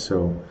write,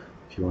 so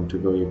if you want to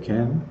go, you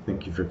can.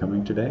 Thank you for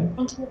coming today.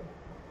 Thank you.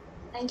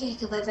 Thank you,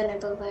 Goodbye,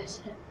 Venerable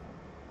Sir.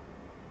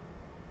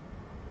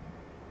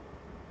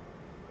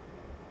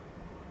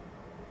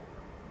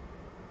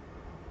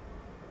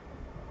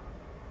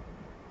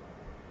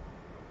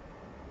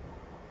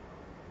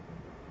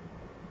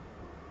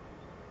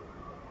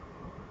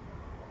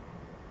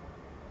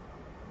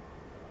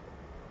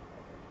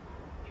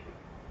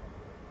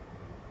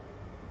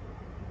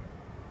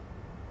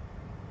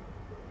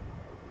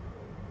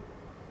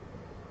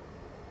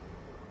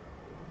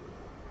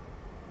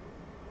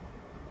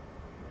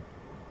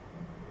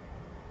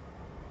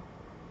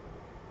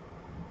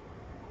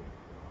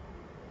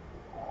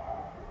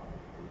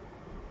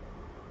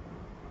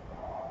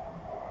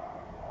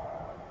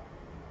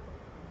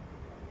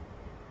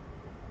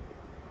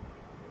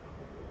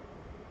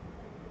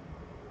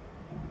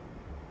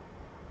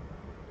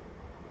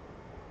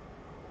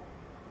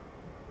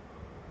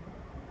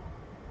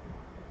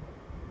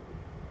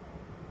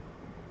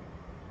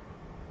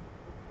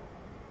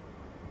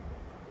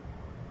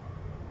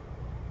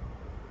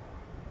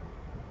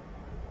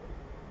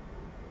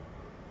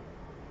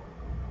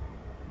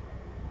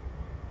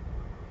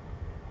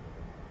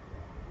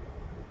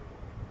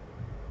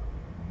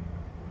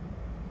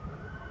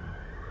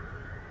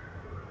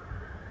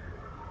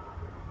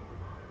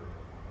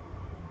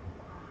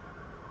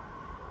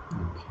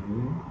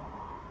 Okay.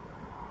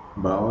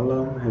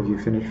 Baolam, have you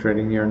finished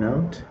writing your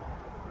note?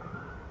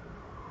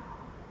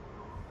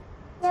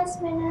 Yes,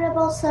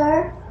 Venerable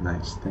Sir.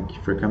 Nice. Thank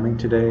you for coming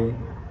today.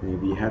 May you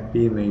be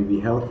happy, may you be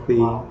healthy,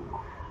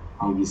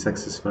 may you be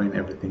successful in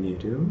everything you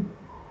do.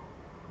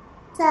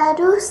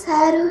 Sadhu,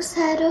 sadhu,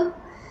 sadhu.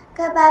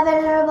 Goodbye,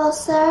 Venerable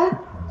Sir.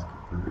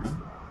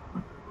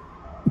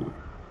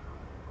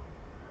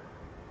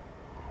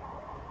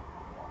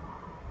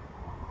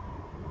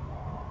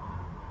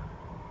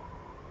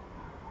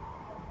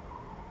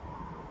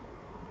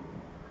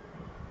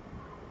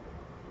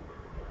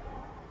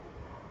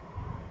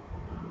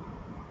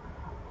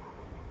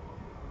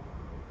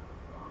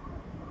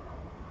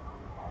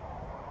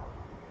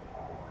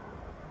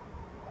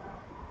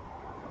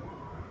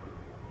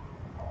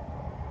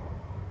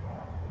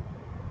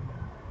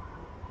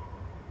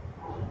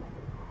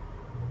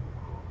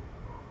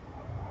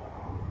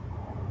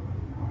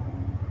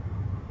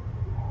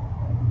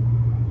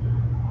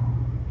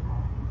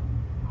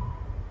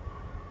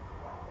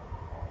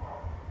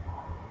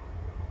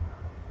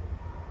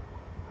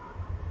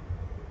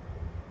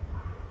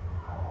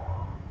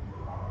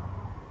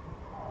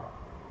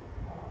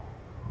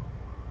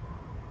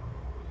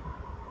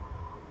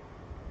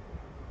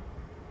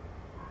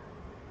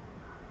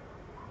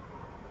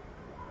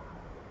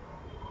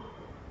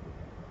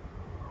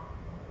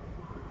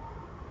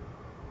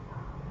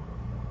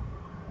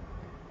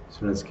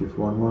 So let's give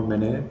 1 more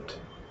minute.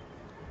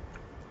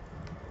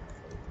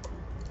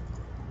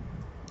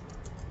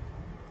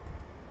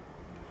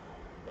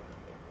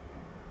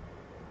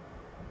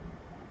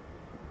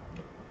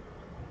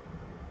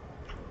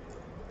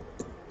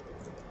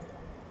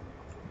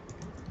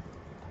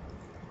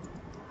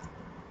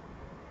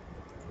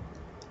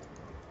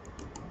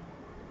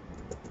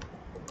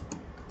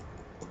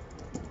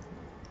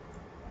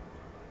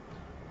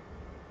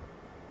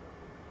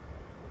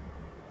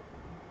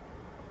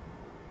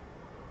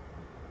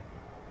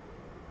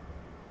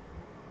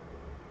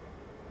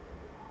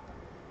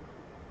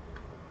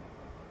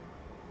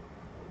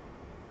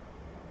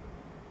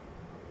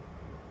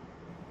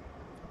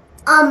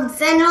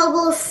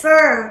 Venerable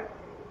Sir.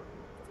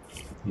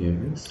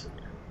 Yes.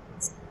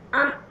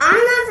 I'm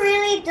not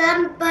really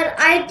done, but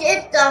I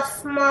did the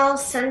small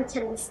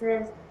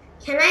sentences.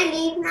 Can I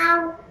leave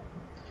now?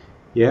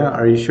 Yeah,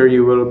 are you sure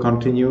you will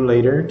continue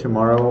later,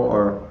 tomorrow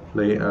or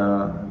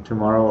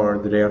tomorrow or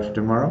the day after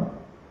tomorrow?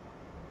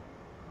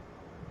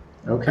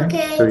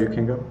 Okay, so you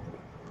can go.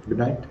 Good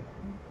night.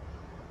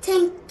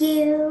 Thank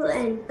you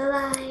and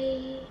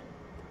bye-bye.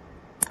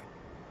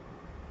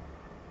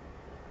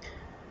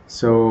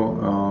 So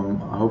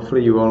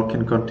hopefully you all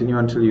can continue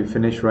until you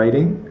finish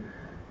writing.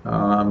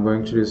 I'm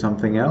going to do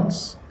something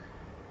else,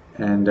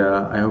 and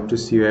I hope to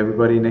see you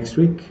everybody next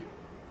week.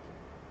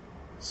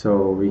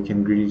 So we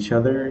can greet each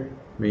other.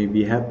 May you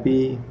be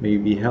happy, may you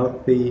be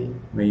healthy,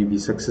 may you be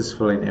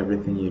successful in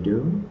everything you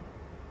do.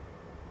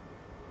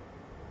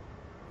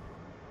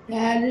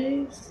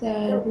 Sadhu,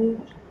 sadhu.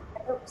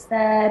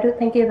 Sadhu,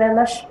 thank you very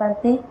much,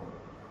 Bhante.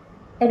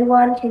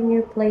 Everyone, can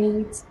you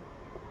please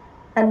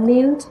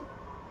unmute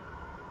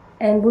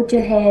and put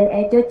your hand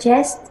at your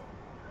chest?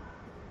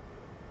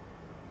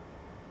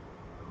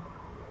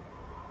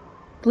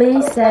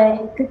 Please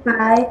say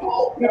goodbye.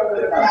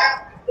 Goodbye,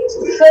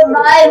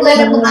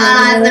 Venerable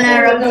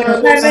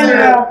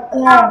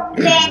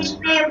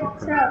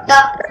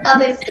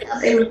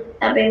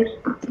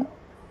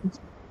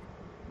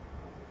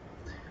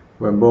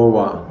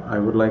Wembowa, I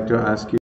would like to ask you